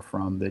start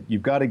from, that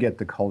you've got to get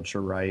the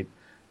culture right.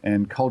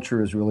 And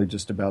culture is really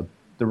just about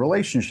the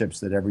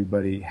relationships that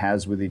everybody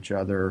has with each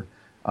other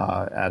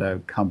at a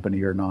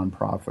company or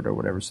nonprofit or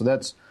whatever. So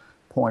that's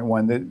point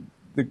one.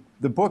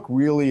 The book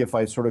really, if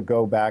I sort of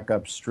go back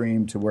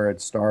upstream to where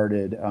it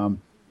started,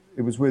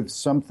 it was with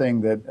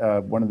something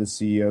that one of the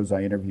CEOs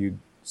I interviewed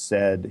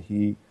said.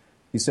 He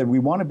said, we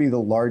want to be the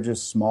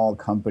largest small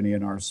company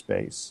in our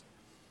space.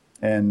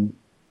 And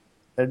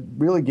it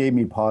really gave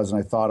me pause, and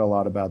I thought a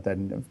lot about that.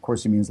 And of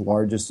course, he means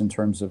largest in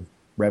terms of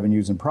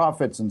revenues and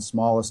profits and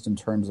smallest in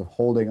terms of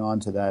holding on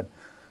to that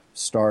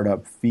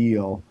startup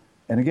feel.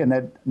 And again,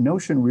 that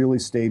notion really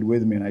stayed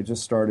with me, and I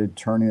just started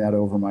turning that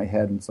over my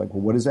head. And it's like,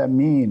 well, what does that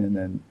mean? And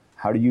then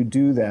how do you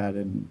do that?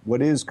 And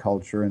what is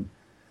culture? And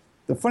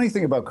the funny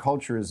thing about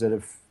culture is that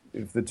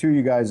if the two of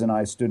you guys and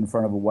I stood in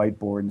front of a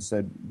whiteboard and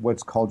said,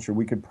 what's culture?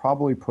 We could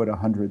probably put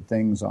 100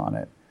 things on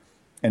it.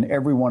 And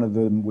every one of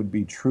them would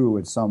be true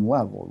at some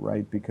level,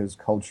 right? Because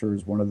culture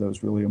is one of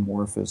those really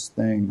amorphous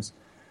things.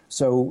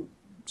 So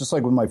just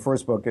like with my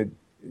first book, I'm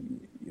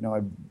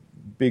a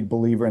big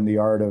believer in the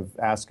art of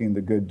asking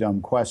the good,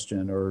 dumb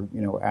question, or,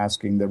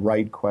 asking the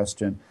right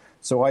question.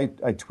 So I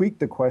tweaked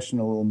the question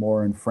a little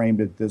more and framed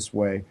it this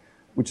way,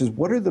 which is,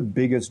 what are the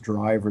biggest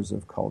drivers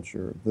of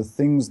culture? The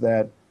things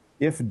that,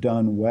 if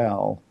done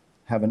well,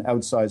 have an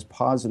outsized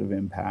positive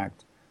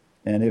impact,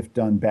 and if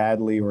done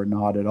badly or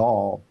not at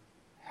all,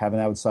 have an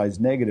outsized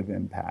negative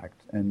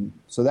impact? And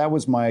so that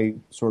was my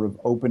sort of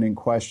opening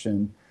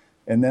question.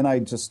 And then I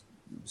just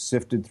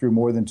sifted through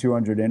more than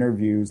 200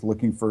 interviews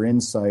looking for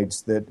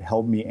insights that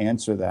helped me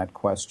answer that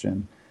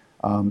question.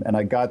 And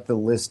I got the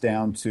list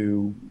down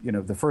to,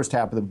 the first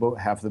half of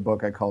the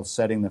book I call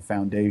Setting the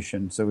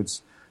Foundation. So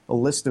it's a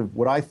list of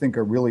what I think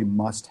are really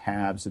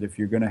must-haves that if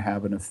you're going to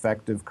have an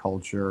effective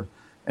culture,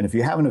 and if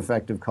you have an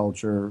effective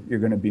culture, you're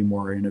going to be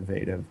more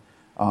innovative.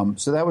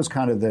 So that was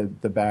kind of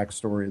the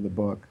backstory of the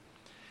book.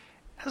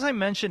 As I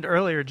mentioned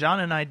earlier, John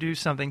and I do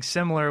something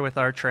similar with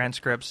our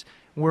transcripts.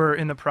 We're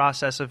in the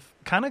process of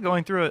kind of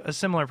going through a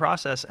similar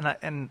process,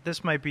 and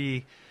this might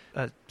be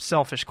a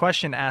selfish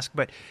question to ask,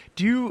 but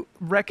do you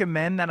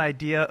recommend that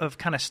idea of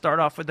kind of start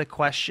off with a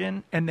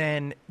question and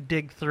then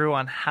dig through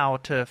on how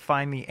to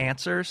find the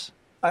answers?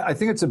 I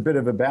think it's a bit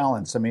of a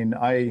balance. I mean,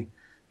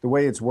 the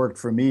way it's worked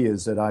for me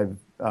is that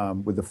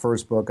with the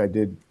first book, I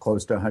did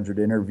close to 100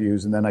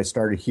 interviews, and then I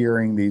started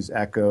hearing these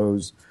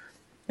echoes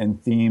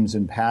and themes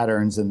and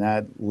patterns, and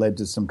that led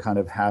to some kind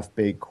of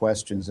half-baked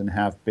questions and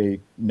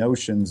half-baked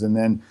notions. And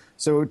then,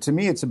 so to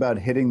me, it's about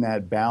hitting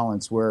that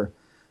balance where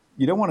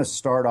you don't want to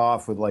start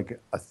off with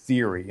like a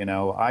theory.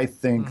 I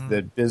think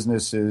that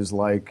business is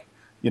like,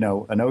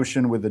 an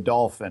ocean with a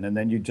dolphin, and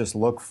then you just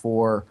look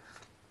for,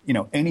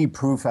 any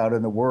proof out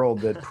in the world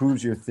that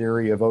proves your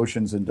theory of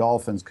oceans and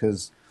dolphins,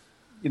 because,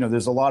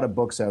 there's a lot of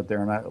books out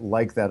there, and I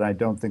like that. I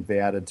don't think they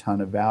add a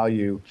ton of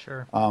value.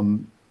 Sure.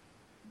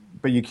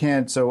 But you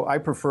can't, so I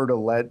prefer to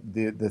let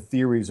the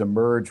theories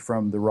emerge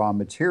from the raw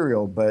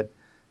material, but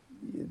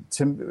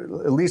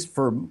at least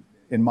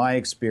in my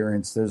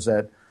experience, there's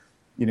that,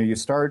 you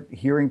start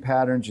hearing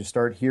patterns, you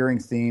start hearing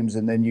themes,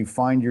 and then you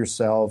find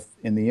yourself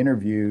in the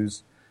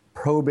interviews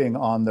probing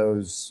on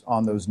those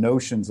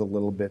notions a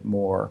little bit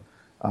more.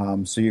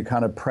 So you're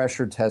kind of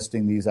pressure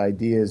testing these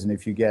ideas, and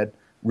if you get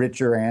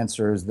richer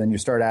answers, then you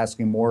start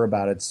asking more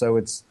about it. So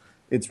it's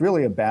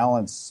really a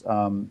balance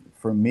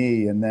for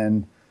me. And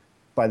then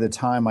by the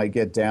time I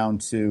get down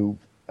to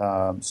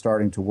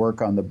starting to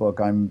work on the book,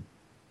 I'm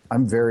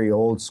very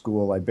old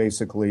school. I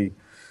basically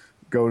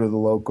go to the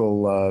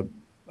local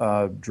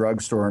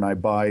drugstore and I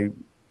buy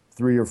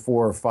 3 or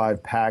 4 or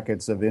 5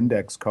 packets of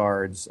index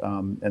cards,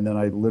 and then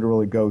I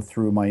literally go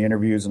through my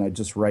interviews and I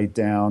just write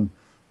down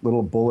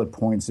little bullet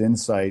points,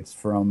 insights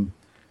from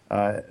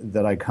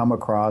that I come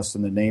across,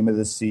 and the name of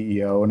the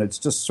CEO, and it's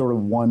just sort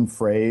of one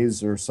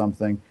phrase or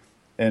something.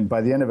 And by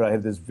the end of it, I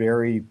have this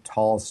very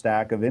tall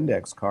stack of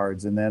index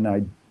cards, and then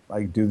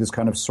I do this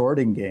kind of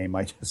sorting game.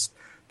 I just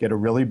get a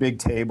really big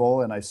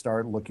table and I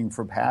start looking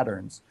for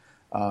patterns,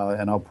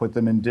 and I'll put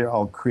them in.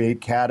 I'll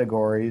create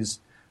categories,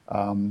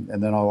 and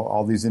then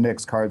all these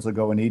index cards will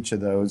go in each of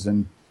those.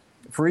 And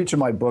for each of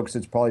my books,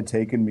 it's probably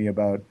taken me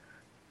about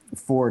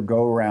 4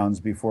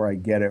 go-rounds before I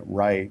get it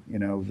right.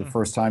 The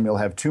first time you'll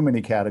have too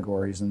many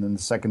categories, and then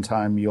the second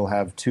time you'll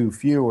have too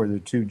few, or they're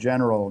too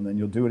general, and then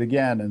you'll do it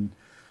again, and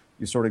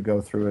you sort of go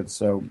through it.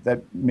 So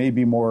that may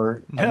be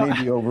more, I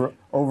may be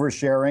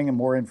oversharing and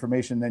more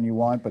information than you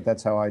want, but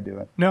that's how I do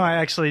it. No, I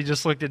actually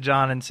just looked at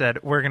John and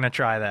said, we're going to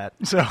try that.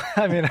 So,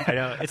 I mean, I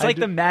know. It's like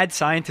the mad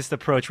scientist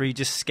approach where you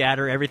just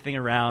scatter everything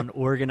around,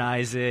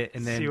 organize it,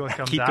 and then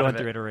keep going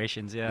through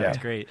iterations. Yeah, it's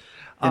great.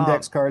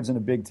 Index cards and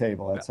a big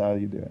table. That's how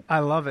you do it. I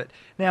love it.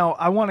 Now,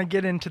 I want to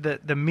get into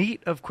the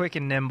meat of Quick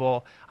and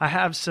Nimble. I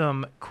have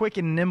some Quick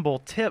and Nimble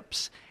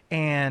tips,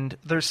 and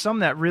there's some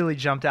that really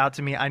jumped out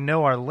to me. I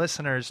know our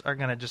listeners are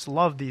going to just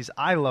love these.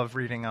 I love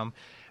reading them.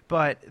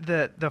 But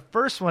the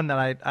first one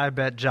that I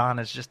bet John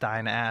is just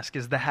dying to ask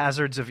is the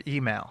hazards of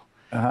email.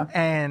 Uh-huh.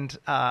 And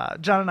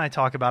John and I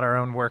talk about our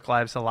own work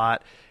lives a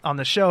lot on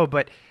the show,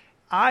 but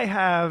I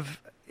have...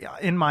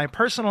 in my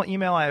personal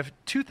email, I have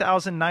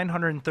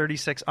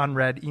 2,936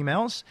 unread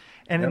emails,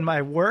 and in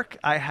my work,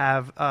 I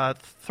have a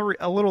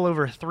little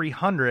over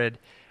 300,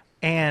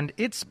 and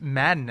it's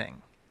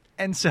maddening.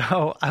 And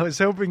so I was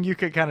hoping you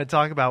could kind of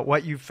talk about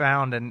what you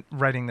found in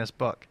writing this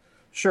book.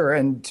 Sure,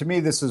 and to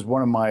me, this is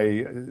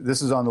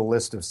this is on the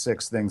list of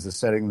 6 things: the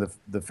setting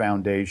the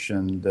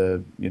foundation,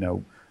 the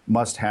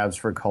must-haves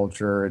for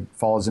culture. It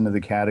falls into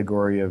the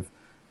category of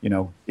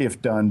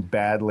if done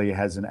badly,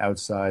 has an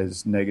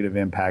outsized negative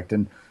impact.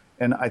 And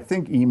I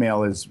think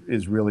email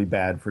is really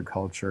bad for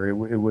culture.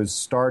 It was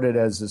started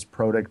as this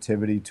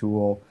productivity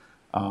tool,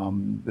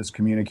 this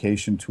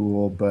communication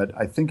tool, but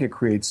I think it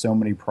creates so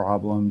many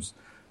problems.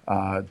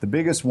 The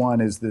biggest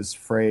one is this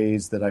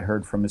phrase that I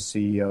heard from a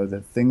CEO,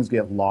 that things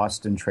get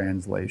lost in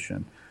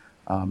translation.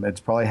 It's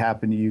probably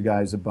happened to you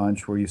guys a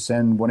bunch, where you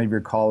send one of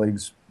your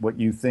colleagues what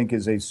you think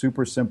is a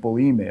super simple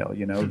email.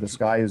 The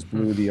sky is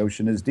blue, the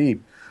ocean is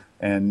deep.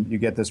 And you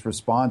get this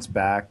response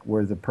back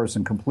where the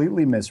person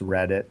completely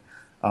misread it.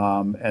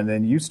 And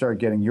then you start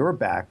getting your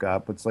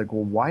backup. It's like,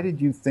 well, why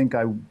did you think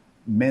I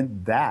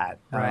meant that?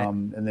 Right.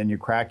 And then you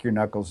crack your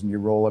knuckles and you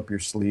roll up your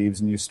sleeves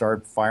and you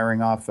start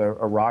firing off a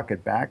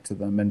rocket back to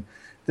them. And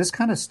this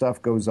kind of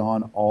stuff goes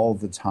on all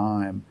the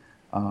time.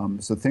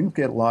 So things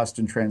get lost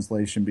in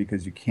translation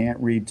because you can't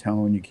read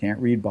tone, you can't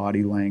read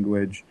body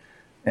language.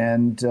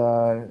 And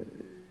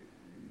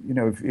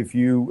if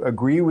you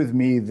agree with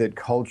me that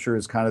culture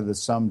is kind of the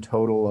sum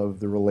total of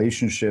the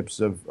relationships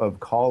of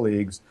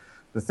colleagues,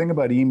 the thing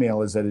about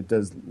email is that it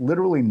does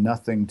literally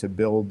nothing to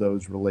build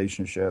those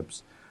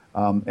relationships.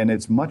 And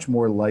it's much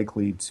more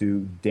likely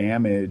to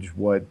damage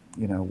what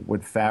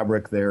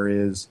fabric there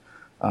is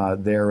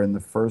there in the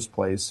first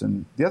place.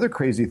 And the other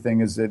crazy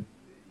thing is that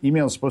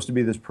email is supposed to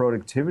be this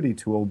productivity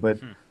tool, but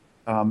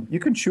you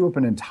can chew up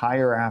an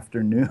entire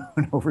afternoon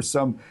over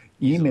some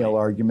email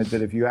argument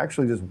that if you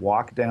actually just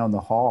walk down the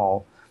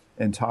hall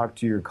and talk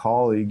to your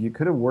colleague, you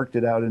could have worked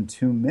it out in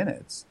 2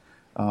 minutes.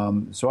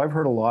 So I've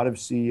heard a lot of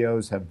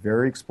CEOs have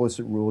very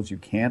explicit rules. You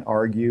can't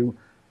argue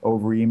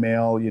over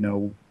email,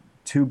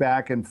 2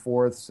 back and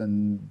forths,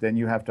 and then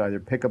you have to either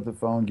pick up the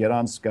phone, get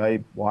on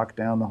Skype, walk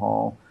down the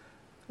hall.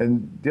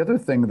 And the other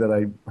thing that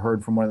I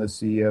heard from one of the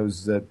CEOs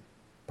is that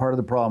part of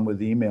the problem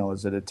with email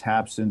is that it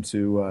taps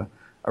into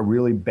a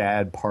really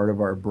bad part of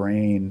our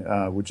brain,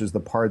 which is the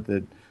part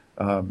that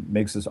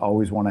makes us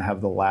always want to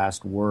have the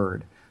last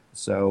word.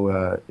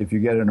 So if you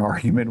get an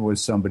argument with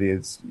somebody,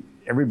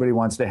 everybody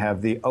wants to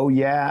have the "oh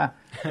yeah"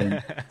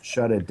 and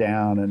shut it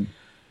down. And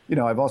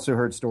I've also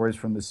heard stories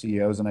from the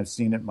CEOs, and I've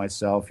seen it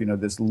myself.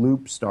 This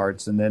loop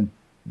starts, and then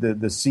the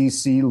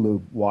CC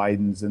loop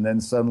widens, and then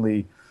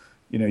suddenly,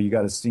 you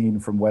got a scene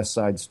from West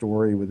Side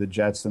Story with the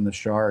Jets and the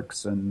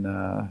Sharks, and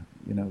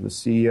the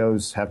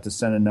CEOs have to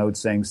send a note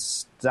saying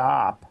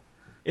stop.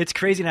 It's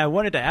crazy, and I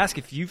wanted to ask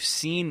if you've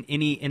seen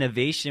any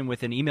innovation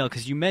with an email,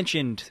 because you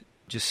mentioned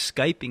just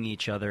Skyping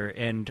each other,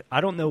 and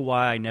I don't know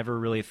why I never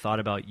really thought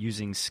about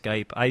using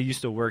Skype. I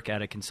used to work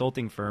at a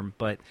consulting firm,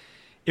 but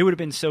it would have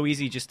been so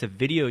easy just to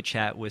video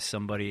chat with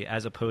somebody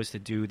as opposed to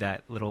do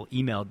that little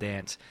email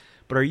dance.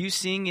 But are you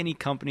seeing any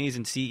companies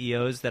and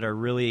CEOs that are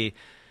really,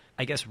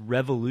 I guess,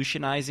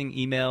 revolutionizing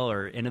email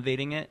or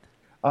innovating it?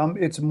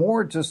 It's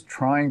more just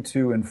trying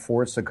to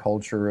enforce a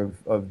culture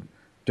of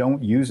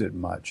don't use it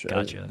much.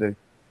 Gotcha.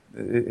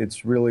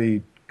 It's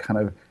really kind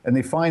of, and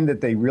they find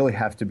that they really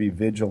have to be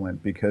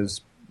vigilant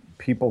because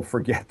people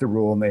forget the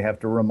rule and they have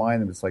to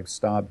remind them. It's like,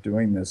 stop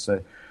doing this.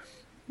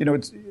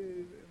 It's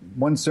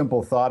one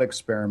simple thought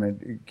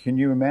experiment. Can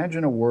you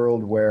imagine a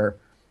world where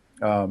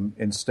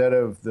instead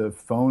of the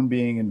phone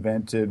being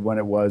invented when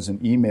it was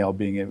and email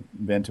being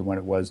invented when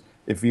it was,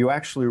 if you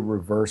actually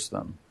reverse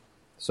them?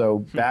 So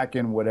back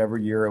in whatever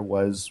year it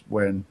was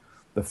when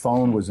the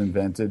phone was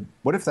invented,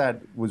 what if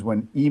that was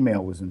when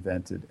email was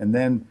invented? And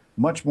then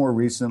much more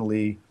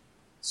recently,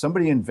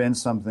 somebody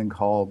invents something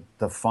called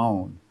the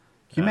phone.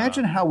 Can you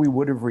imagine how we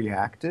would have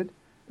reacted?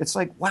 It's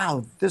like,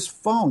 wow, this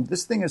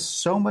thing is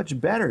so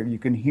much better. You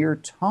can hear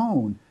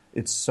tone.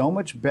 It's so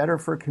much better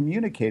for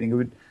communicating.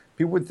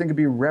 People would think it'd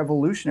be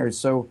revolutionary.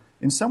 So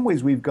in some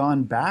ways, we've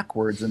gone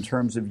backwards in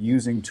terms of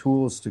using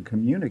tools to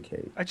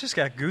communicate. I just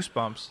got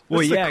goosebumps.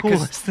 Well, That's yeah, the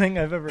coolest thing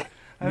I've ever.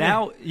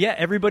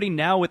 Everybody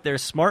now with their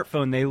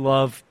smartphone, they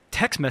love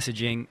text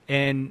messaging,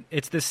 and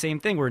it's the same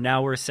thing where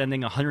now we're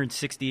sending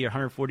 160 or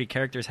 140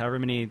 characters, however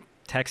many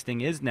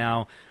texting is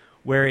now,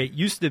 where it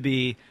used to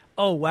be,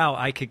 oh, wow,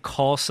 I could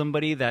call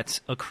somebody that's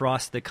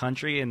across the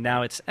country, and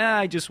now it's,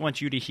 I just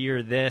want you to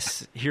hear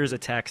this. Here's a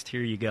text.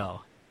 Here you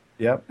go.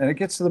 Yep, and it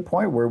gets to the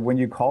point where when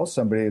you call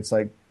somebody, it's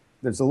like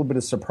there's a little bit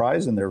of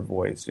surprise in their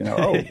voice.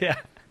 Yeah.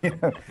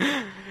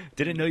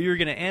 Didn't know you were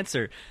going to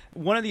answer.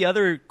 One of the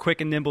other quick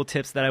and nimble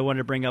tips that I wanted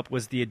to bring up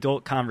was the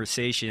adult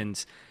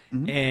conversations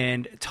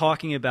and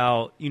talking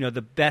about,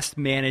 the best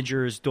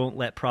managers don't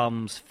let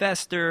problems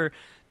fester.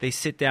 They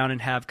sit down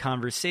and have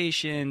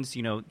conversations,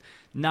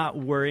 not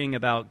worrying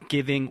about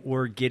giving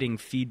or getting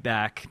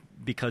feedback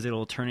because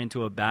it'll turn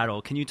into a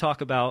battle. Can you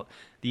talk about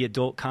the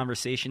adult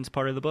conversations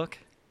part of the book?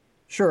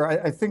 Sure.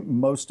 I think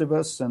most of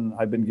us, and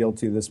I've been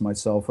guilty of this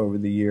myself over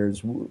the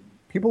years,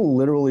 people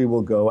literally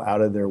will go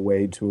out of their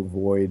way to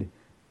avoid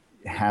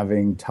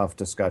having tough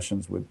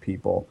discussions with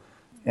people.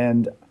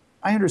 And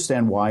I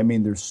understand why. I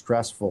mean, they're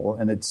stressful,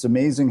 and it's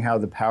amazing how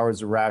the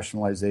powers of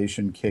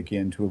rationalization kick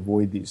in to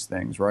avoid these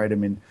things, right? I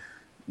mean,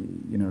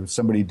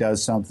 somebody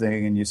does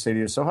something and you say to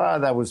yourself,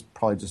 that was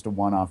probably just a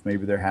one-off.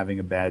 Maybe they're having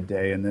a bad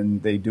day. And then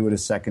they do it a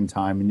second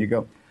time and you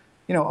go,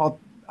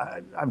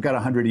 I've got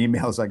 100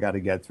 emails I got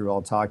to get through.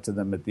 I'll talk to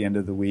them at the end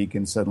of the week,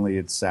 and suddenly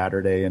it's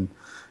Saturday. And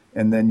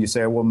then you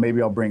say, well,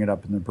 maybe I'll bring it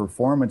up in the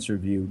performance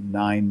review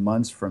 9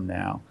 months from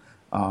now.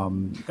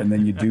 And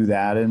then you do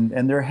that,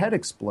 and their head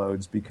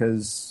explodes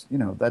because,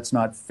 that's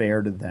not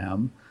fair to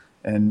them.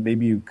 And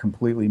maybe you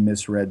completely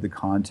misread the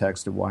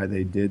context of why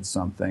they did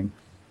something.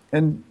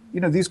 And,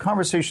 these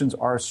conversations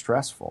are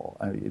stressful.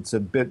 It's a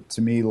bit,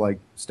 to me, like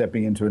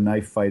stepping into a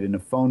knife fight in a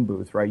phone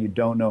booth, right? You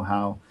don't know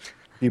how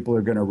people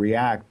are going to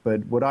react.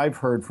 But what I've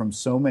heard from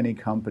so many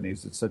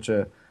companies, it's such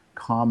a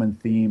common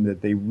theme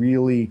that they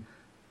really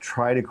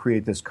try to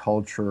create this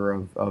culture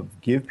of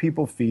give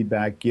people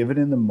feedback, give it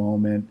in the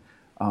moment,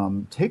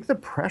 take the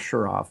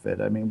pressure off it.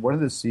 I mean, one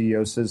of the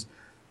CEOs says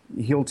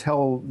he'll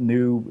tell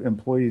new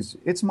employees,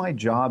 it's my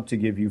job to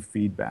give you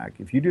feedback.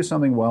 If you do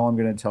something well, I'm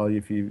going to tell you.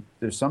 If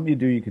there's something you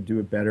do, you could do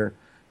it better.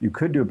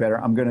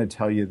 I'm going to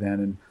tell you then.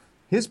 And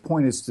his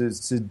point is to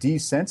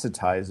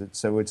desensitize it.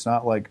 So it's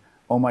not like,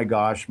 oh my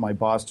gosh, my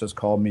boss just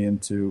called me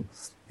into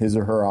his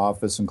or her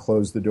office and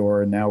closed the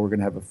door, and now we're going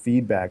to have a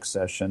feedback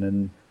session.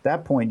 And at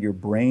that point, your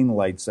brain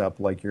lights up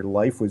like your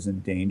life was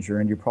in danger,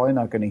 and you're probably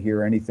not going to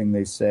hear anything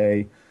they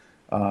say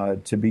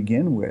to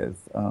begin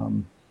with.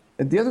 And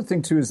the other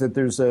thing, too, is that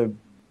there's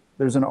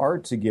an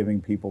art to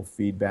giving people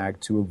feedback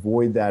to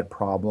avoid that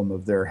problem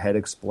of their head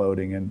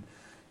exploding and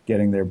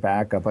getting their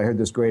back up. I heard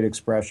this great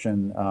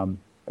expression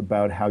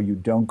about how you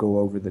don't go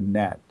over the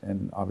net.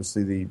 And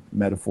obviously the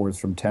metaphor is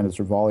from tennis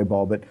or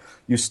volleyball, but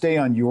you stay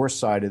on your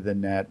side of the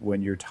net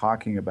when you're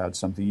talking about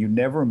something. You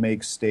never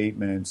make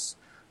statements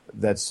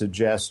that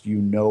suggest you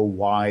know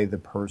why the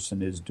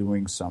person is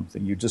doing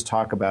something. You just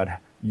talk about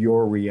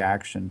your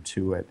reaction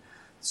to it.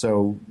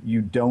 So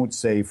you don't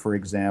say, for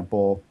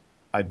example,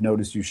 I've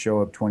noticed you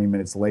show up 20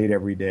 minutes late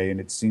every day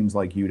and it seems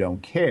like you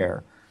don't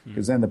care.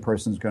 Because then the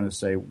person's going to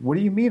say, what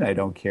do you mean I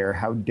don't care?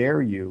 How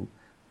dare you?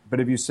 But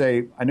if you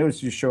say, I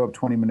notice you show up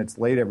 20 minutes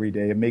late every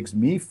day, it makes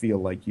me feel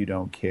like you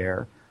don't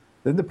care,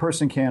 then the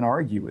person can't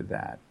argue with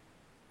that.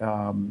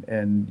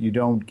 And you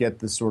don't get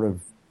the sort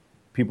of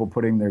people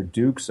putting their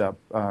dukes up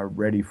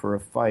ready for a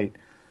fight.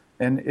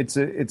 And it's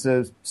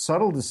a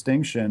subtle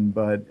distinction,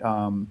 but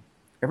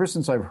ever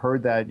since I've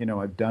heard that,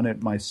 I've done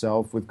it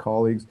myself with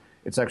colleagues.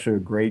 It's actually a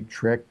great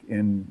trick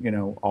in,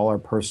 all our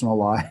personal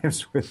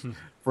lives with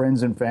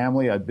friends and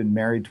family. I've been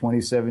married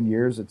 27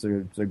 years. It's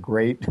a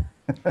great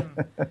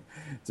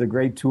it's a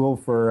great tool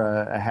for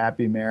a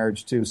happy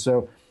marriage too.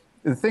 So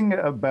the thing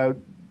about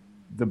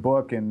the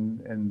book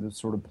and the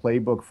sort of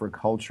playbook for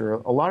culture,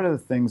 a lot of the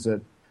things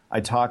that I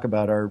talk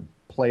about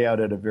play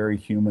out at a very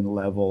human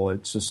level.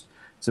 It's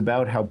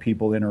about how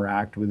people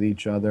interact with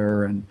each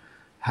other and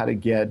how to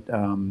get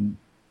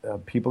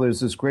people.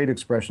 There's this great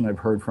expression I've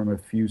heard from a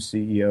few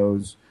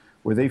CEOs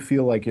where they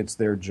feel like it's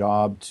their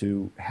job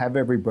to have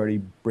everybody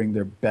bring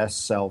their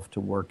best self to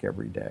work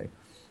every day.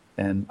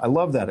 And I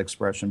love that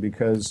expression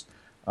because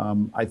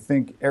I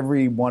think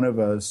every one of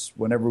us,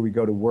 whenever we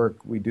go to work,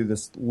 we do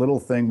this little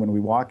thing when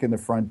we walk in the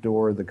front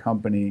door of the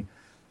company.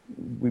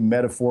 We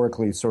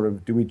metaphorically sort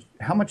of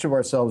how much of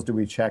ourselves do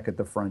we check at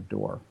the front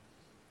door?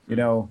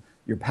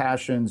 Your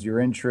passions, your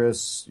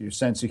interests, your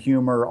sense of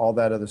humor, all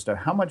that other stuff.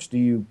 How much do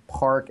you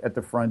park at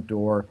the front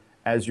door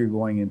as you're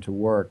going into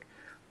work?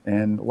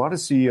 And a lot of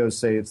CEOs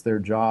say it's their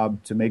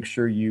job to make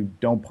sure you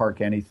don't park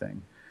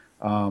anything,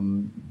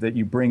 that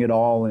you bring it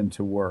all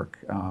into work,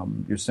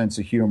 your sense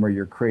of humor,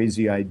 your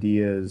crazy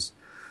ideas,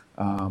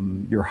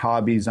 your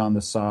hobbies on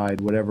the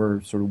side,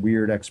 whatever sort of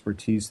weird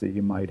expertise that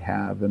you might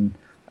have. And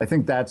I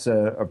think that's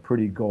a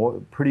pretty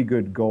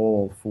good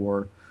goal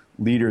for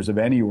leaders of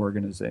any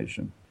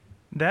organization.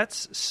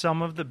 That's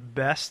some of the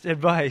best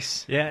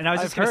advice. Yeah, and I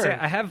was just going to say,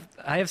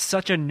 I have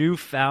such a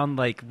newfound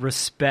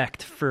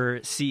respect for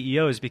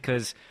CEOs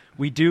because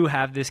we do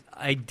have this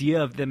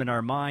idea of them in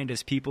our mind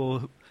as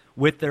people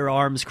with their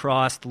arms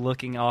crossed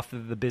looking off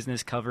of the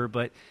business cover,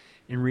 but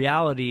in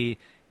reality,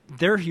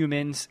 they're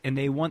humans and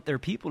they want their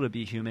people to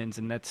be humans,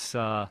 and that's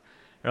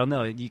I don't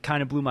know, you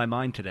kind of blew my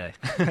mind today.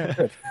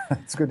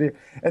 That's good to hear.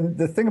 And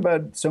the thing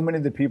about so many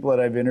of the people that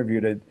I've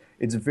interviewed,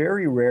 it's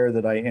very rare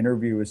that I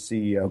interview a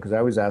CEO because I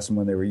always ask them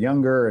when they were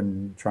younger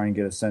and try and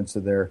get a sense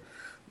of their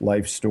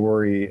life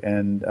story.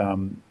 And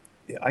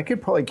I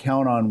could probably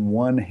count on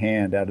one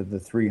hand out of the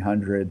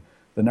 300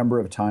 the number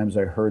of times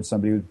I heard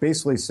somebody who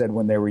basically said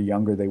when they were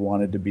younger they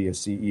wanted to be a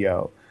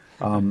CEO.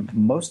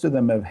 Most of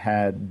them have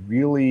had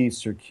really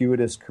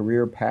circuitous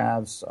career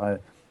paths.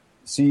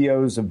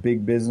 CEOs of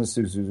big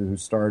businesses who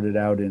started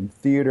out in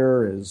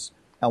theater as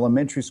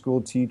elementary school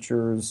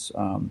teachers,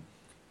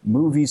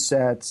 movie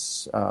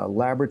sets,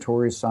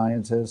 laboratory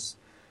scientists,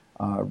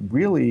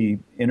 really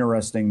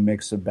interesting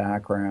mix of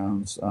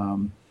backgrounds.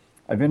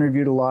 I've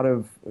interviewed a lot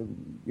of,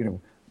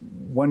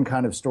 one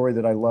kind of story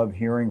that I love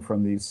hearing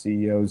from these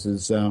CEOs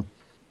is,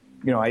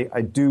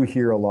 I do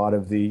hear a lot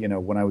of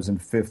when I was in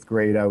fifth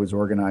grade, I was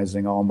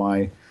organizing all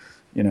my,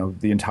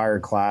 the entire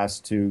class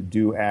to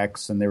do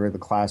X, and they were the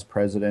class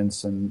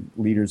presidents and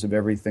leaders of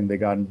everything they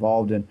got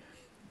involved in.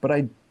 But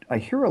I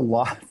hear a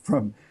lot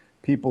from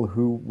people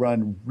who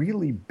run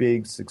really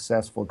big,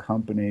 successful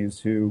companies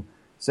who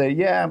say,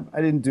 yeah,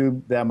 I didn't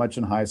do that much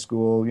in high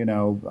school.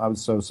 I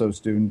was so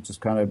student,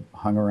 just kind of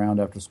hung around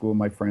after school with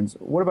my friends.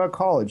 What about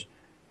college?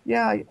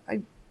 Yeah,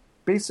 I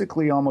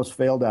basically almost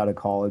failed out of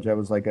college. I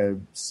was like a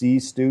C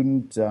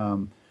student,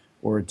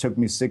 or it took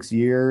me 6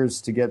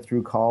 years to get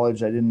through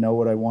college. I didn't know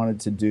what I wanted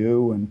to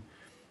do.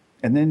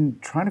 And then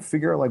trying to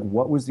figure out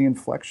what was the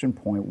inflection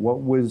point?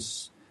 What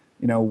was,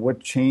 what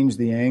changed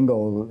the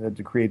angle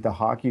to create the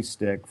hockey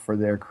stick for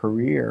their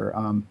career?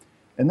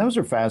 And those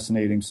are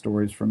fascinating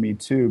stories for me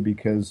too,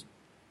 because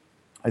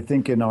I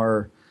think in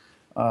our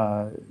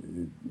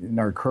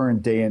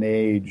current day and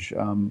age,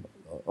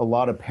 a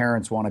lot of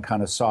parents want to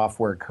kind of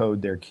software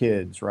code their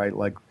kids, right?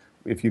 Like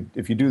if you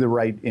do the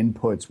right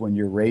inputs when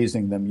you're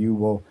raising them, you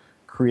will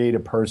create a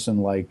person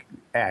like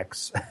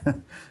X.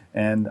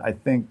 And I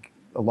think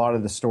a lot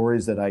of the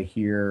stories that I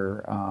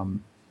hear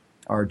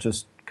are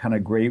just kind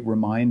of great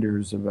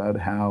reminders about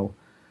how,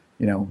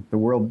 the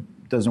world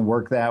doesn't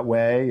work that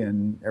way,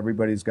 and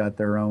everybody's got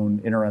their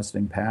own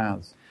interesting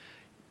paths.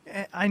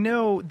 I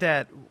know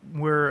that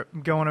we're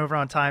going over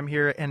on time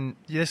here, and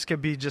this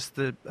could be just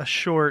a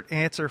short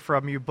answer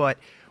from you, but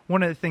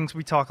one of the things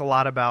we talk a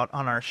lot about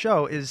on our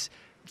show is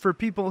for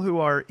people who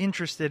are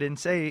interested in,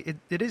 say,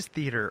 it is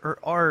theater or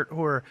art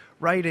or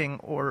writing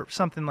or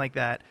something like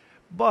that,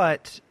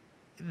 but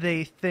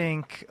they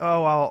think,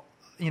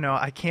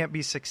 I can't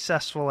be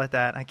successful at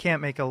that. I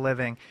can't make a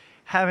living.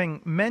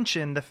 Having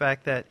mentioned the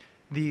fact that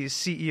these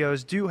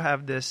CEOs do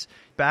have this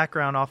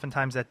background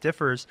oftentimes that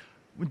differs,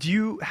 do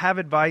you have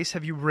advice?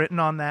 Have you written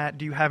on that?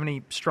 Do you have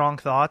any strong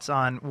thoughts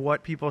on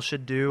what people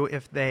should do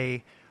if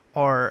they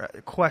are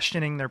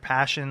questioning their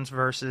passions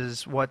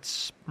versus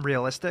what's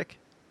realistic?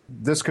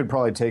 This could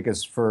probably take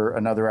us for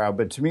another hour,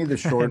 but to me, the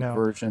short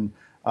version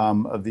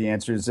of the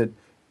answer is that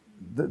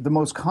the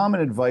most common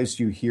advice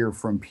you hear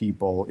from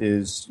people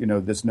is,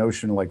 this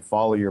notion of like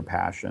follow your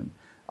passion.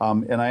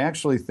 And I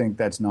actually think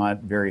that's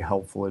not very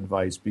helpful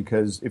advice,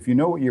 because if you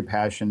know what your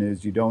passion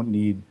is, you don't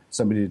need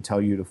somebody to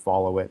tell you to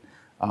follow it.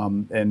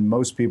 And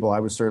most people, I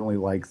was certainly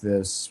like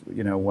this,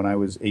 when I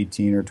was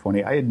 18 or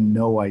 20, I had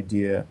no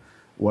idea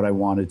what I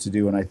wanted to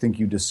do. And I think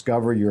you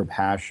discover your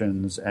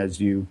passions as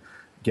you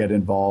get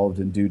involved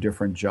and do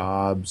different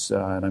jobs.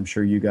 And I'm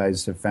sure you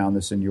guys have found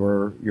this in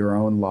your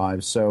own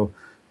lives. So,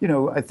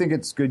 I think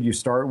it's good you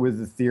start with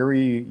the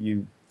theory,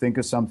 you think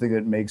of something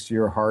that makes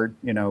your heart,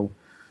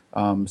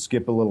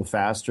 skip a little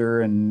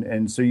faster.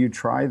 And so you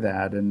try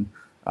that. And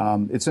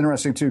it's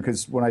interesting, too,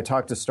 because when I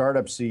talk to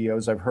startup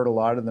CEOs, I've heard a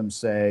lot of them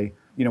say,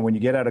 when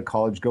you get out of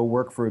college, go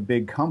work for a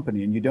big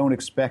company. And you don't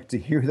expect to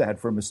hear that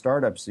from a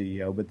startup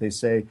CEO, but they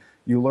say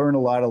you learn a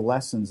lot of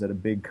lessons at a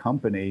big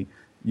company.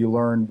 You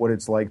learn what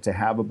it's like to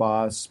have a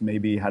boss,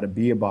 maybe how to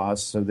be a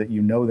boss, so that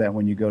you know that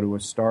when you go to a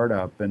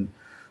startup. And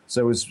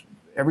so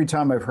every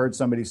time I've heard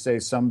somebody say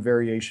some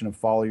variation of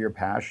follow your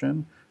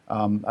passion,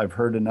 I've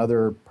heard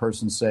another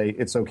person say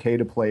it's okay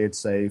to play it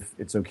safe.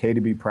 It's okay to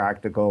be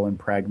practical and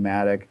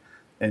pragmatic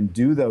and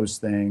do those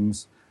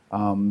things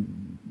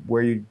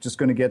where you're just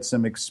going to get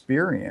some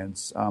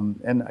experience.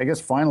 And I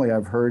guess finally,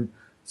 I've heard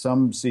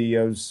some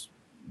CEOs,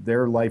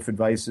 their life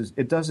advice is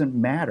it doesn't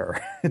matter.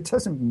 It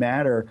doesn't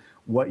matter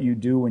what you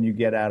do when you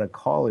get out of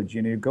college.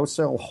 Go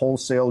sell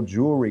wholesale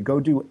jewelry, go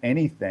do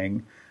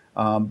anything.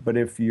 But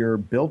if you're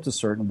built a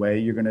certain way,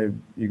 you're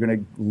gonna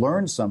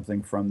learn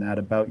something from that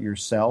about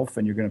yourself,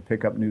 and you're gonna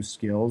pick up new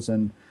skills,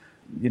 and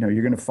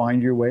you're gonna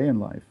find your way in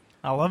life.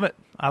 I love it.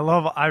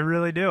 I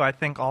really do. I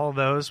think all of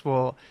those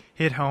will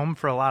hit home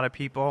for a lot of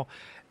people.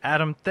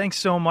 Adam, thanks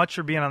so much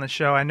for being on the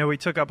show. I know we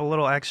took up a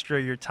little extra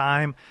of your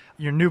time.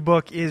 Your new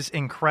book is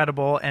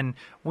incredible, and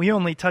we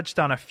only touched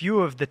on a few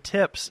of the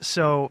tips,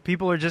 so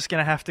people are just going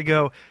to have to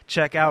go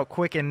check out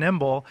Quick and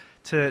Nimble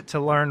to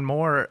learn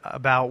more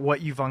about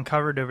what you've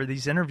uncovered over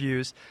these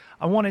interviews.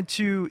 I wanted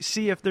to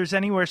see if there's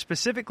anywhere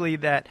specifically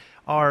that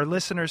our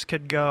listeners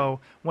could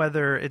go,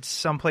 whether it's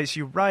someplace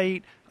you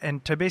write,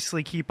 and to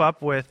basically keep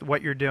up with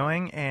what you're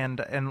doing and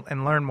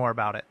learn more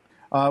about it.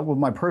 Well,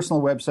 my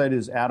personal website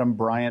is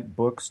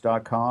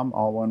adambryantbooks.com,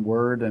 all one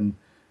word. And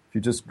if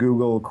you just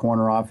Google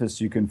Corner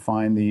Office, you can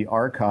find the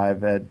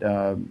archive at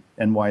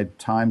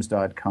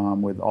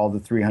nytimes.com with all the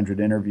 300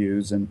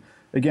 interviews. And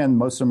again,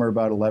 most of them are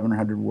about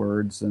 1,100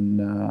 words.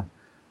 And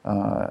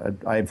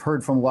I've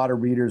heard from a lot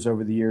of readers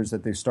over the years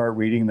that they start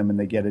reading them and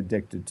they get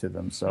addicted to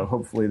them. So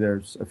hopefully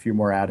there's a few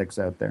more addicts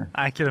out there.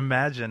 I can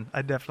imagine.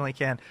 I definitely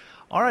can.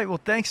 All right.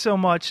 Well, thanks so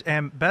much,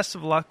 and best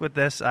of luck with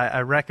this.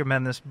 I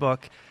recommend this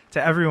book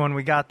to everyone.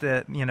 We got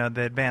the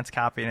advanced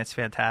copy, and it's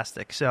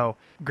fantastic. So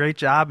great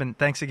job, and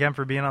thanks again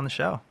for being on the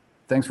show.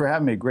 Thanks for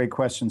having me. Great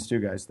questions too,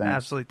 guys. Thanks.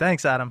 Absolutely.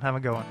 Thanks, Adam. Have a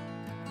good one.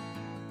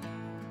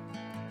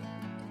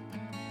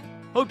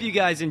 Hope you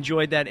guys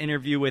enjoyed that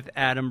interview with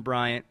Adam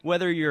Bryant.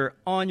 Whether you're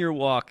on your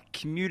walk,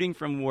 commuting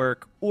from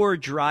work, or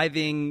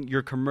driving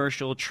your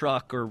commercial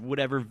truck or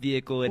whatever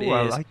vehicle it is.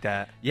 I like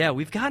that. Yeah,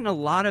 we've gotten a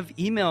lot of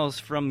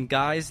emails from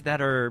guys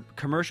that are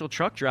commercial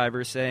truck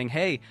drivers saying,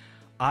 hey,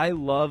 I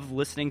love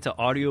listening to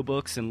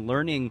audiobooks and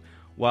learning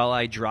while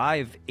I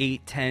drive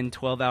 8, 10,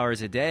 12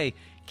 hours a day.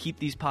 Keep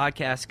these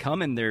podcasts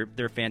coming.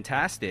 They're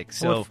fantastic.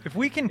 So well, if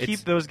we can keep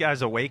those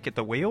guys awake at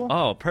the wheel.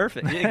 Oh,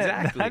 perfect.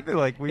 Exactly. I feel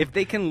like if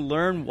they can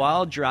learn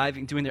while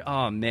driving, doing their,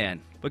 oh man.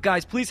 But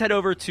guys, please head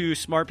over to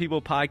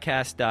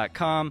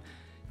smartpeoplepodcast.com.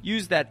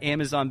 Use that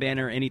Amazon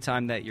banner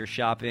anytime that you're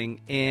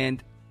shopping.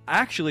 And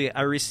actually,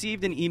 I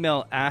received an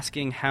email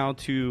asking how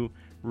to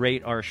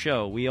rate our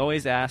show. We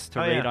always ask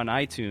to rate on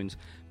iTunes.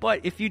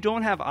 But if you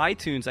don't have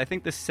iTunes, I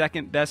think the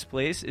second best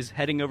place is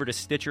heading over to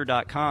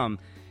Stitcher.com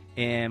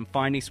and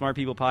finding Smart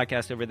People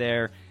Podcast over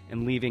there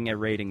and leaving a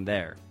rating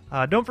there.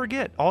 Don't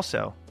forget,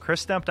 also,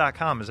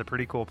 chrisstemp.com is a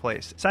pretty cool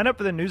place. Sign up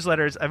for the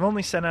newsletters. I've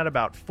only sent out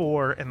about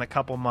 4 in the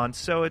couple months,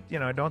 so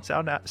I don't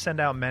send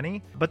out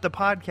many. But the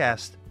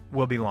podcast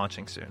will be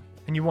launching soon,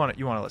 and you want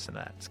to listen to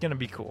that. It's going to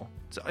be cool.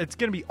 So it's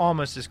going to be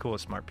almost as cool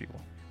as Smart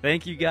People.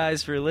 Thank you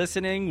guys for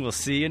listening. We'll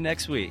see you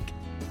next week.